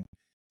having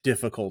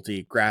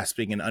difficulty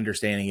grasping and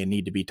understanding and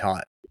need to be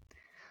taught.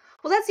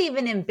 Well, that's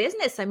even in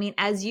business. I mean,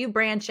 as you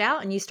branch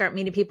out and you start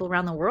meeting people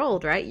around the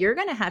world, right, you're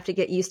going to have to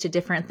get used to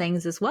different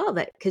things as well,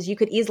 that because you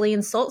could easily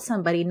insult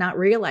somebody not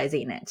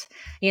realizing it.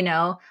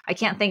 I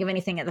can't think of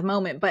anything at the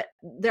moment, but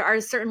there are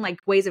certain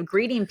ways of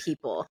greeting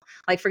people.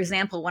 Like, for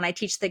example, when I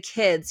teach the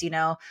kids,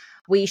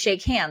 we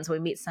shake hands when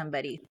we meet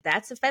somebody.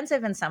 That's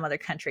offensive in some other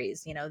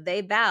countries.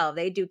 They bow,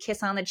 they do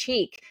kiss on the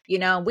cheek.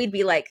 We'd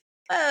be like,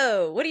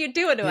 oh, what are you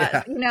doing to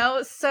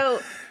us? So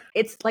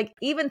it's like,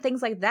 even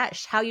things like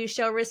that, how you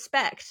show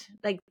respect.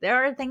 Like,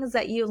 there are things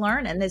that you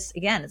learn, and this,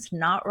 again, it's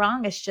not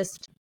wrong. It's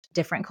just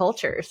different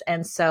cultures.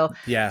 And so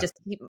just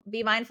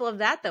be mindful of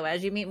that, though,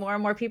 as you meet more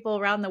and more people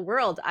around the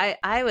world.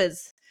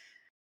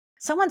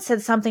 Someone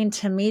said something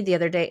to me the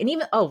other day, and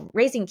even,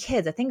 raising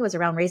kids. I think it was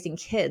around raising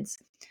kids,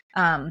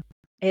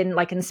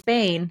 in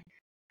Spain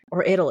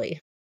or Italy,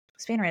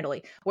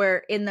 where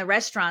in the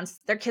restaurants,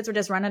 their kids were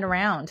just running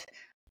around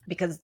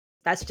because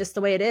that's just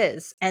the way it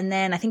is. And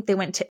then I think they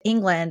went to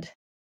England,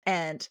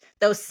 and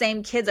those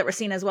same kids that were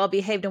seen as well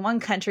behaved in one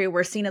country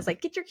were seen as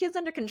like, get your kids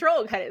under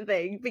control kind of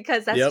thing,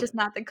 because that's just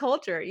not the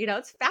culture.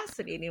 It's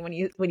fascinating when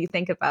you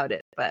think about it.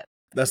 But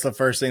that's the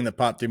first thing that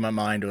popped through my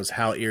mind, was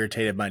how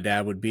irritated my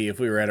dad would be if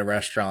we were at a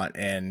restaurant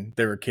and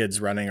there were kids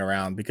running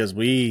around, because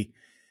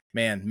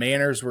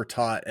manners were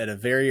taught at a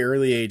very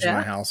early age in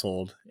my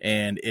household.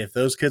 And if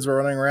those kids were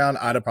running around,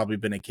 I'd have probably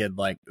been a kid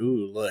like,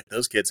 ooh, look,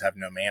 those kids have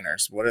no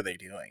manners. What are they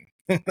doing?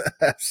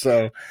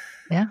 So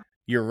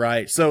you're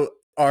right. So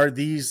are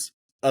these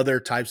other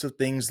types of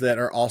things that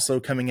are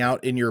also coming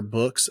out in your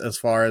books as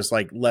far as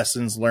like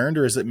lessons learned,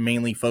 or is it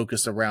mainly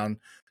focused around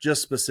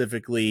just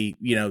specifically,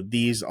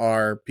 these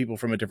are people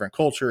from a different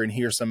culture and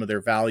here's some of their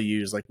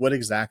values? Like, what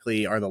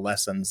exactly are the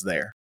lessons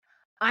there?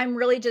 I'm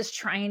really just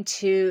trying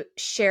to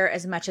share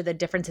as much of the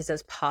differences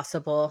as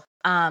possible.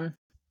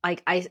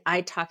 like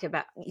I talked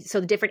about, so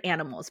the different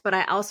animals, but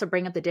I also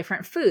bring up the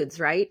different foods,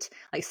 right?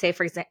 Like say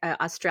for example,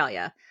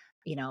 Australia,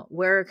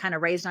 we're kind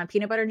of raised on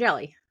peanut butter and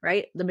jelly,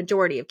 right? The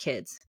majority of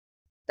kids.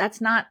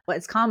 That's not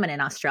what's common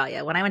in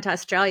Australia. When I went to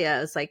Australia, I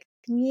was like,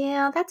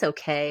 yeah, that's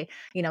okay.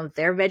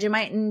 They're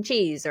Vegemite and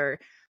cheese or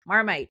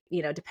Marmite,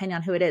 depending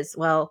on who it is.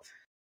 Well,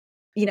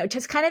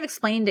 just kind of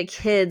explaining to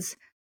kids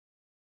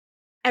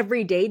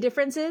everyday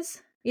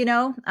differences,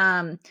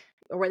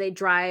 where they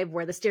drive,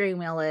 where the steering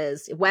wheel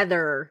is,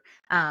 weather,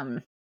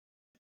 the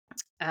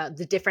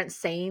different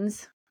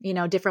sayings,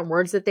 different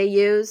words that they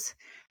use.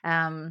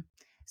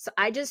 So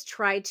I just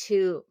try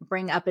to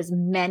bring up as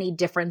many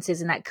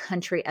differences in that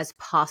country as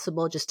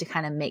possible, just to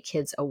kind of make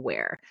kids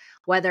aware,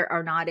 whether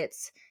or not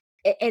it's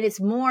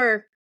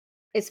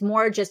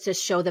more just to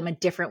show them a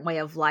different way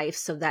of life,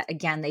 so that,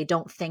 again, they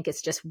don't think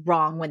it's just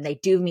wrong when they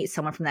do meet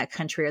someone from that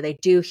country, or they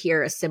do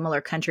hear a similar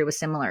country with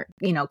similar,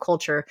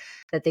 culture,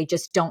 that they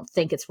just don't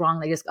think it's wrong.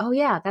 They just, oh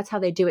yeah, that's how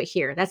they do it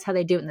here. That's how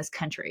they do it in this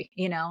country.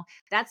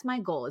 That's my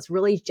goal, is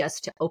really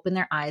just to open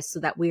their eyes so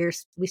that we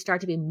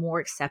start to be more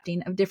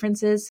accepting of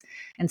differences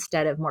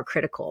instead of more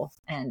critical.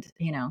 And,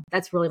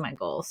 that's really my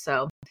goal.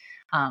 So,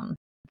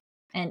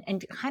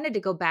 and kind of to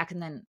go back, and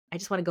then I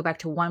just want to go back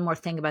to one more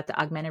thing about the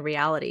augmented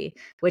reality,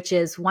 which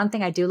is one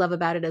thing I do love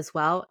about it as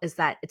well, is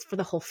that it's for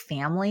the whole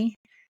family.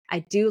 I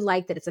do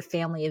like that it's a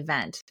family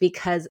event,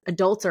 because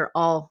adults are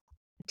all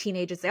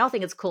teenagers. They all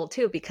think it's cool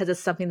too, because it's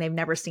something they've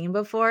never seen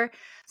before.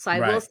 So I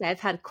will say I've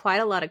had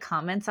quite a lot of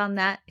comments on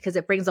that, because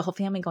it brings the whole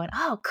family going,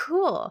 oh,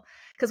 cool.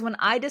 Because when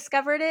I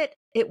discovered it,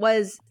 it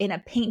was in a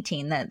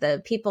painting that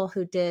the people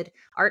who did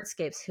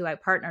Artscapes, who I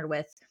partnered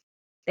with,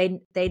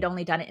 they'd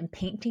only done it in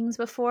paintings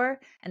before.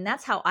 And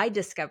that's how I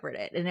discovered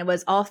it. And it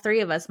was all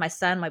three of us, my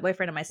son, my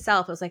boyfriend, and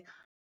myself. I was like,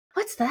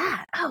 what's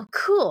that? Oh,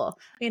 cool.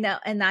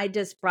 And I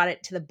just brought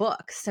it to the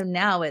book. So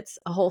now it's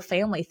a whole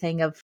family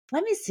thing of,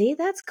 let me see,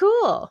 that's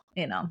cool.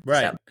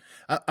 Right.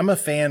 So. I'm a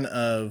fan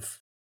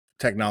of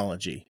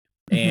technology,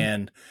 Mhm.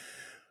 and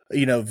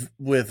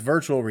with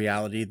virtual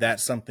reality,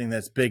 that's something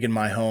that's big in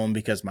my home,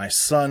 because my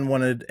son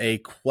wanted a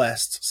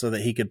Quest so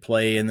that he could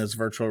play in this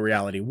virtual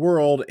reality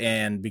world.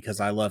 And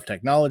because I love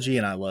technology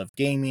and I love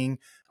gaming,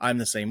 I'm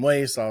the same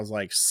way. So I was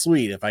like,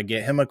 sweet, if I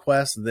get him a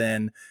Quest,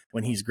 then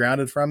when he's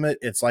grounded from it,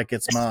 it's like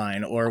it's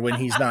mine. Or when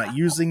he's not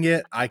using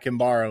it, I can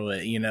borrow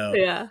it,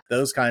 Yeah.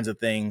 those kinds of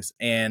things.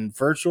 And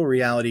virtual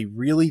reality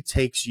really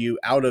takes you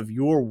out of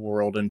your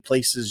world and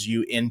places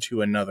you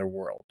into another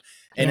world.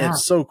 And Yeah.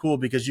 it's so cool,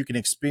 because you can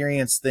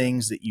experience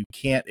things that you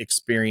can't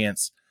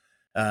experience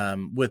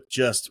with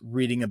just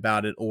reading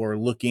about it or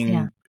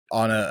looking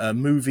on a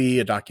movie,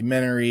 a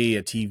documentary,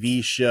 a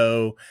TV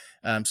show.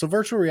 So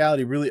virtual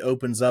reality really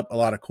opens up a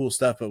lot of cool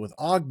stuff. But with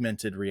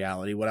augmented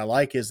reality, what I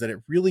like is that it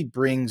really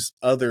brings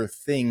other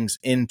things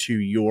into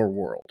your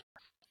world.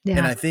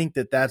 And I think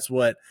that that's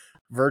what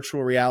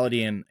virtual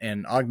reality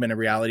and augmented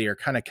reality are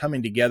kind of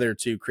coming together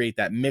to create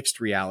that mixed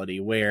reality,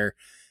 where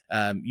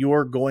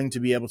you're going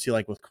to be able to,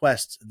 like with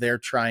Quest, they're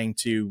trying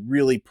to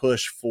really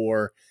push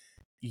for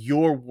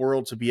your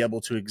world to be able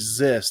to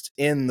exist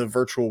in the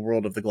virtual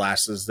world of the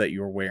glasses that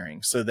you're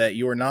wearing, so that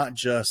you're not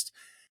just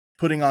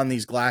putting on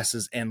these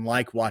glasses and,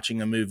 like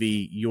watching a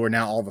movie, you're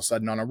now all of a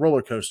sudden on a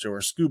roller coaster or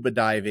scuba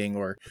diving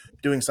or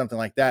doing something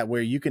like that,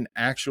 where you can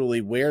actually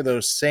wear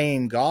those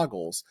same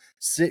goggles,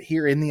 sit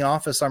here in the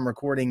office I'm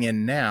recording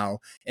in now,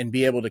 and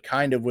be able to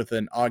kind of, with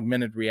an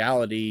augmented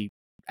reality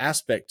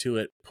aspect to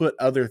it, put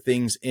other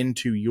things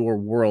into your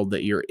world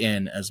that you're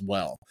in as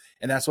well.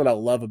 And that's what I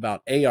love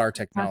about AR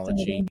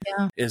technology,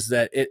 Yeah. is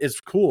that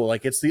it's cool.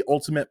 Like, it's the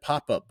ultimate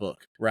pop-up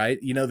book, right?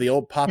 The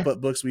old pop-up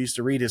books we used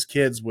to read as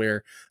kids,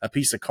 where a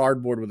piece of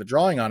cardboard with a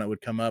drawing on it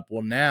would come up.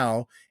 Well,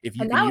 now if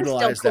you And can that was still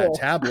utilize that cool.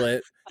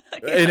 tablet,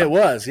 Yeah. and it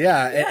was,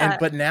 yeah. Yeah.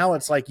 But now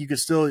it's like you could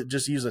still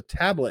just use a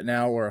tablet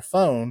now, or a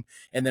phone,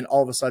 and then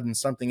all of a sudden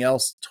something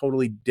else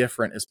totally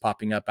different is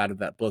popping up out of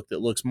that book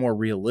that looks more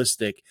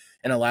realistic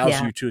and allows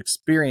Yeah. you to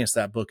experience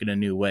that book in a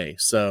new way.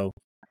 So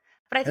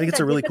But I I think think it's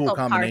the a really cool difficult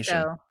part, combination.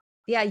 though,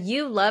 yeah,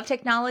 you love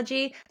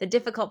technology. The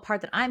difficult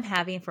part that I'm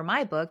having for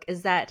my book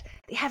is that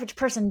the average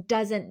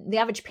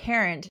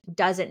parent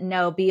doesn't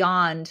know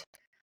beyond,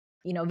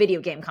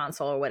 video game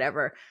console or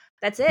whatever.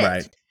 That's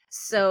Right. it.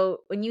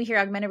 So when you hear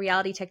augmented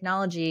reality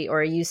technology,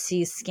 or you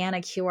see scan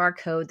a QR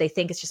code, they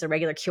think it's just a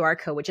regular QR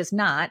code, which is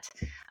not.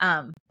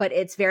 But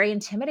it's very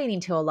intimidating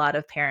to a lot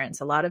of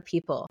parents, a lot of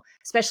people,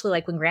 especially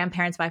like when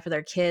grandparents buy for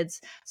their kids.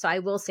 So I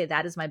will say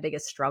that is my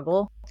biggest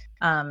struggle.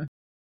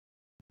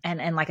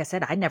 And like I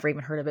said, I'd never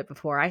even heard of it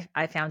before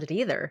I found it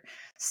either.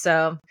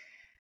 So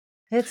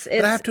But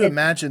I have to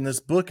imagine this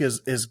book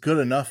is good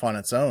enough on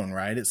its own,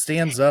 right? It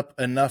stands up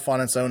enough on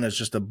its own as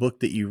just a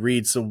book that you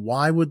read. So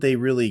why would they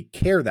really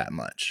care that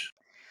much?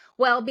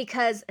 well,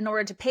 because in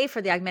order to pay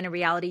for the augmented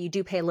reality, you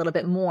do pay a little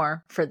bit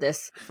more for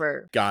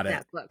Got it.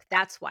 that book.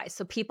 That's why.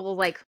 So people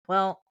like,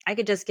 well, I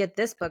could just get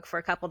this book for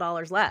a couple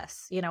dollars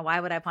less. Why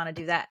would I want to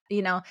do that?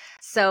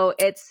 So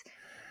it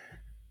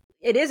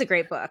is a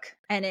great book,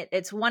 and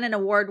it's won an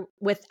award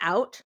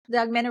without the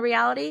augmented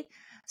reality.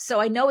 So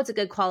I know it's a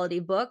good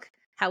quality book.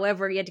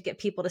 However, you had to get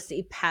people to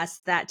see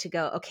past that to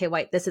go, okay,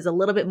 wait, this is a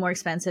little bit more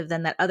expensive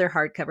than that other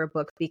hardcover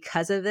book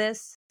because of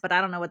this, but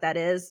I don't know what that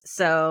is.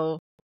 So,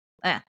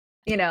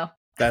 you know,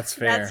 That's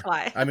fair. that's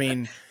why. I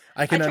mean,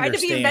 I I can tried to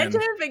be understand.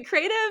 inventive and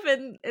creative,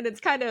 and it's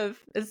kind of,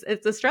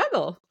 it's a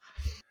struggle.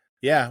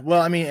 Yeah.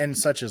 Well, I mean, and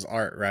such is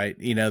art, right?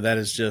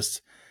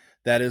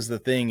 That is the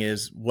thing,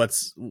 is what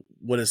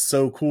is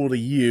so cool to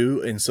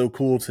you and so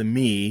cool to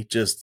me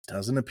just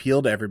doesn't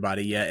appeal to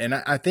everybody yet. And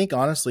I think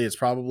honestly, it's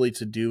probably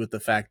to do with the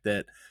fact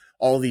that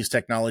all these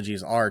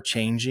technologies are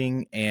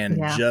changing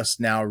and just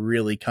now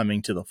really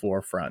coming to the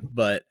forefront.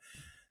 But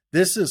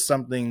this is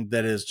something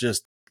that is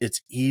just,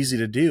 it's easy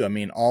to do. I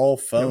mean, all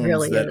phones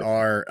really that is.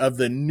 are of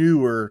the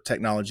newer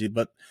technology,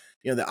 but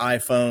the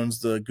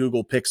iPhones, the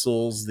Google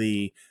Pixels,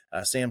 the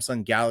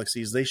Samsung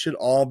Galaxies, they should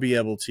all be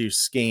able to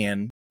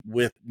scan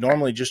with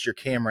normally just your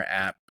camera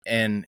app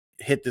and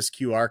hit this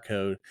QR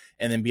code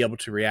and then be able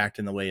to react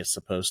in the way it's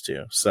supposed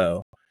to.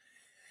 So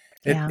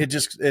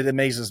it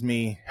amazes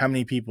me how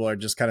many people are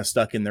just kind of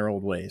stuck in their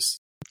old ways.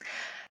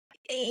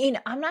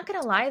 I'm not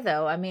going to lie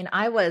though. I mean,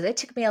 it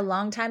took me a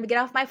long time to get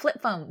off my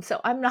flip phone.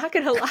 So I'm not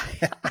going to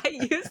lie. I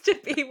used to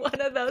be one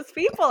of those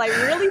people. I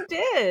really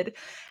did.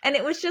 And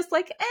it was just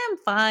like, I'm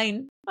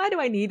fine. Why do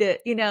I need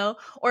it?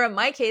 Or in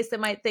my case, they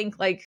might think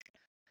like,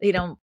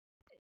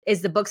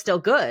 is the book still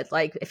good?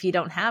 Like if you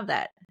don't have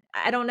that,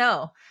 I don't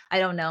know.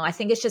 I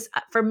think it's just,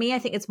 for me, I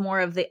think it's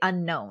more of the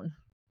unknown,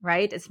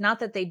 right? It's not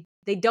that they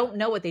don't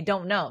know what they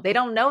don't know. They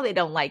don't know they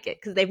don't like it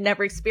because they've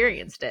never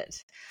experienced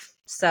it.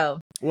 So,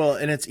 well,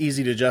 and it's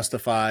easy to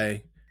justify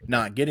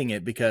not getting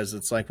it because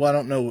it's like, well, I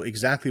don't know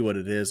exactly what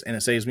it is, and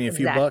it saves me a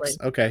few bucks.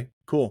 Okay,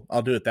 cool.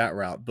 I'll do it that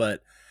route.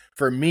 But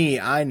for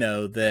me, I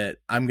know that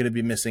I'm going to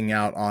be missing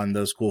out on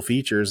those cool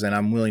features, and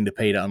I'm willing to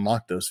pay to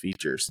unlock those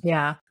features.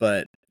 Yeah.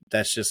 But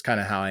that's just kind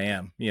of how I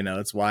am.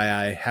 It's why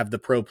I have the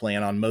pro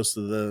plan on most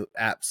of the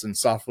apps and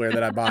software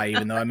that I buy,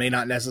 even though I may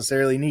not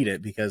necessarily need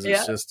it, because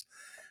it's just,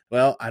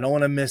 well, I don't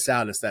want to miss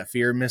out. It's that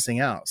fear of missing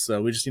out.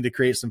 So we just need to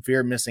create some fear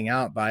of missing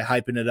out by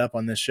hyping it up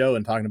on this show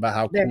and talking about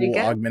how cool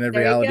augmented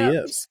reality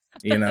is.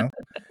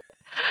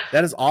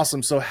 That is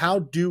awesome. So how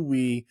do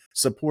we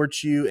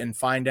support you and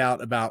find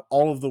out about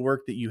all of the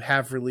work that you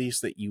have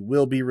released, that you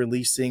will be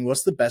releasing?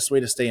 What's the best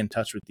way to stay in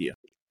touch with you?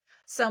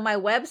 So my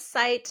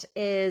website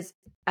is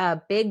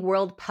Big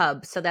World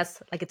Pub. So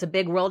that's like, it's a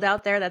big world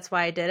out there. That's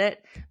why I did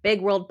it.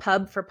 Big World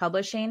Pub for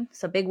publishing.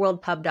 So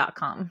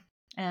bigworldpub.com.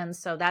 And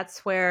so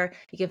that's where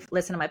you can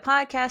listen to my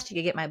podcast. You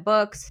can get my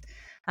books.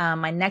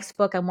 My next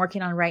book I'm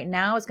working on right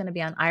now is going to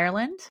be on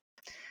Ireland.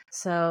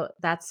 So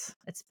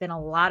it's been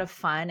a lot of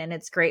fun, and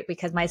it's great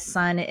because my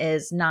son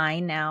is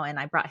 9 now, and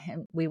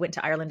we went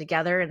to Ireland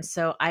together. And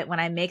so when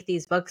I make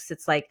these books,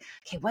 it's like,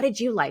 okay, what did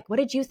you like? What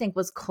did you think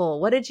was cool?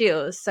 What did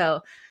you?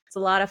 So it's a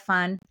lot of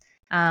fun.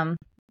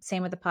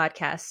 Same with the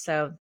podcast.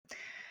 So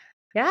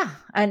yeah.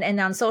 And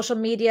on social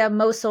media,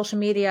 most social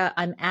media,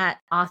 I'm at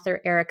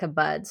author Erika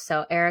Budd.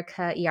 So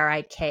Erika,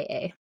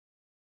 Erika.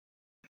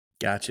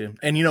 Gotcha.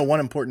 And one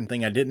important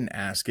thing I didn't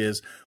ask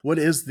is, what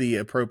is the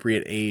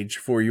appropriate age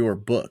for your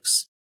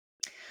books?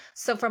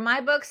 So for my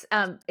books,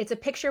 it's a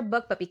picture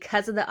book, but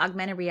because of the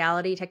augmented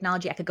reality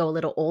technology, I could go a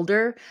little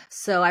older.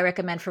 So I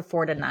recommend for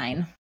 4 to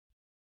 9.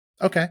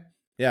 Okay.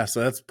 Yeah,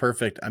 so that's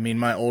perfect. I mean,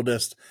 my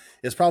oldest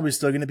is probably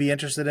still going to be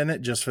interested in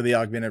it just for the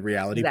augmented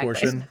reality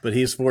portion, but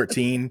he's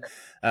 14.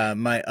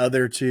 My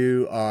other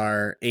 2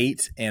 are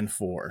 8 and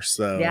 4.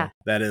 So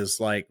that is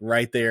like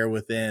right there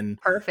within.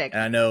 Perfect.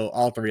 And I know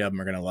all 3 of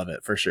them are going to love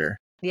it for sure.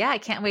 Yeah, I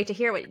can't wait to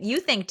hear what you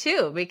think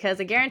too, because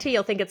I guarantee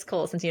you'll think it's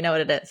cool since you know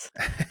what it is.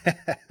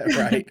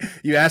 Right.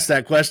 You asked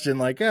that question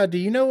like, do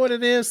you know what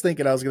it is?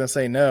 Thinking I was going to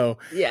say no.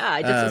 Yeah,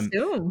 I just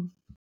assume.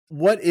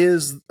 What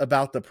is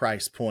about the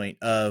price point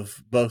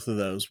of both of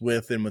those,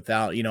 with and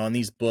without, on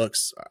these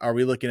books? Are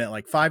we looking at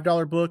like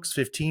 $5 books,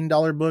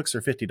 $15 books,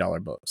 or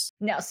 $50 books?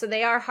 No, so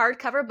they are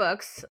hardcover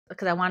books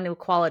because I wanted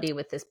equality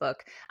with this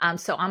book.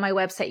 So on my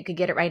website, you could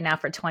get it right now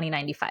for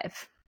 $20.95.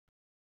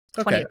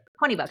 Okay.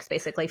 $20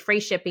 basically. Free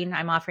shipping.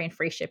 I'm offering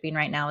free shipping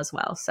right now as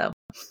well. So.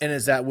 And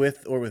is that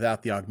with or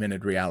without the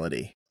augmented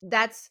reality?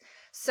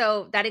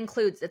 So that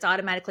includes, it's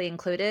automatically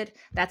included.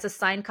 That's a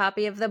signed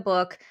copy of the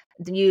book.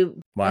 When you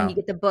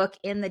get the book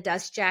in the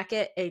dust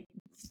jacket, it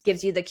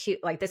gives you the cute,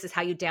 like, this is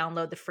how you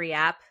download the free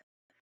app.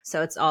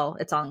 So it's all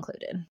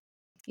included.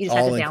 You just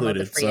have to download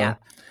the free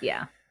app.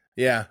 Yeah.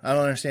 Yeah. I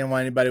don't understand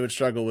why anybody would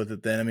struggle with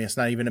it then. I mean, it's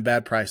not even a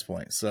bad price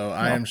point. So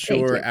I am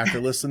sure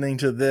after listening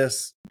to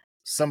this,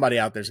 somebody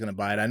out there is going to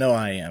buy it. I know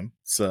I am.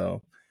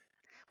 So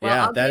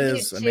that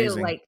is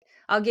amazing.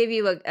 I'll give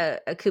you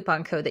a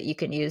coupon code that you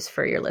can use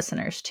for your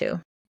listeners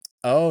too.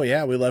 Oh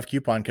yeah, we love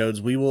coupon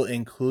codes. We will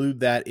include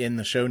that in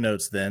the show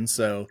notes then.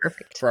 So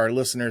perfect. For our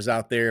listeners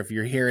out there, if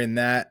you're hearing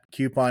that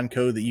coupon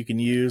code that you can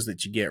use,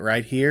 that you get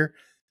right here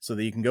so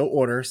that you can go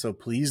order. So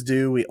please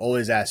do. We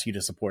always ask you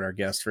to support our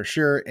guests for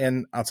sure.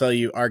 And I'll tell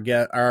you,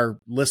 our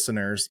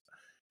listeners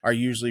are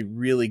usually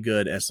really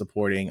good at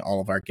supporting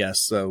all of our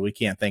guests. So we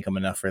can't thank them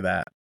enough for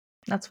that.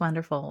 That's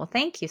wonderful. Well,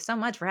 thank you so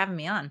much for having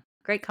me on.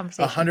 Great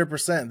conversation.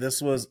 100%.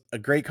 This was a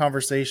great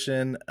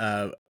conversation.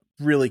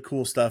 Really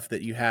cool stuff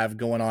that you have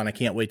going on. I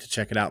can't wait to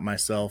check it out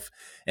myself.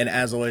 And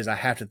as always, I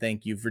have to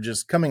thank you for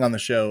just coming on the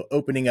show,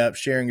 opening up,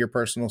 sharing your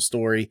personal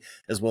story,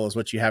 as well as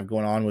what you have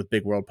going on with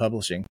Big World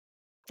Publishing.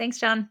 Thanks,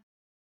 John.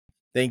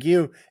 Thank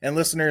you. And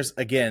listeners,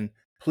 again,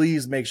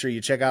 please make sure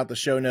you check out the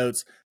show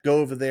notes. Go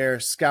over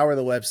there, scour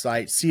the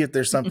website, see if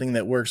there's something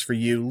that works for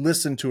you.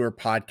 Listen to her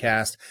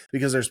podcast,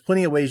 because there's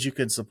plenty of ways you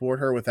can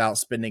support her without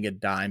spending a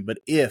dime. But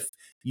if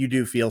you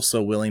do feel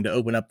so willing to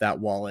open up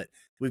that wallet,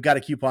 we've got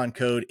a coupon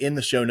code in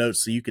the show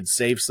notes so you could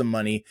save some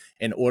money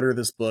and order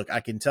this book. I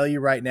can tell you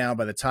right now,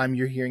 by the time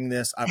you're hearing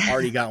this, I've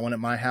already got one at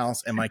my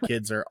house, and my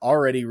kids are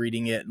already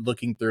reading it,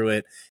 looking through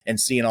it, and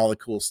seeing all the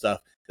cool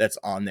stuff that's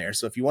on there.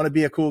 So if you want to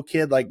be a cool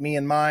kid like me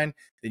and mine,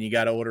 then you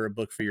got to order a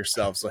book for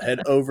yourself. So head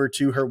over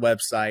to her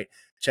website,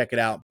 check it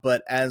out.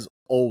 But as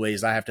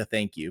always, I have to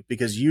thank you,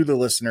 because you, the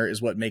listener,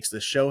 is what makes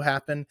this show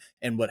happen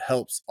and what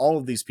helps all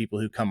of these people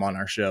who come on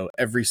our show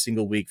every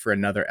single week for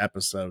another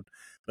episode.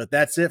 But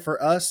that's it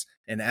for us.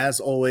 And as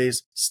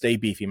always, stay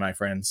beefy, my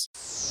friends.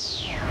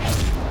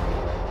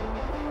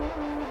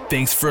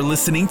 Thanks for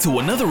listening to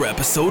another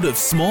episode of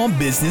Small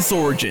Business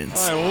Origins.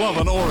 I love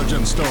an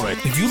origin story.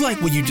 If you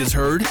like what you just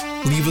heard,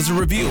 leave us a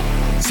review,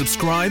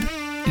 subscribe,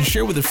 and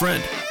share with a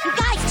friend. You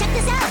guys, check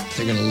this out.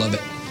 They're going to love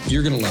it.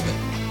 You're going to love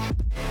it.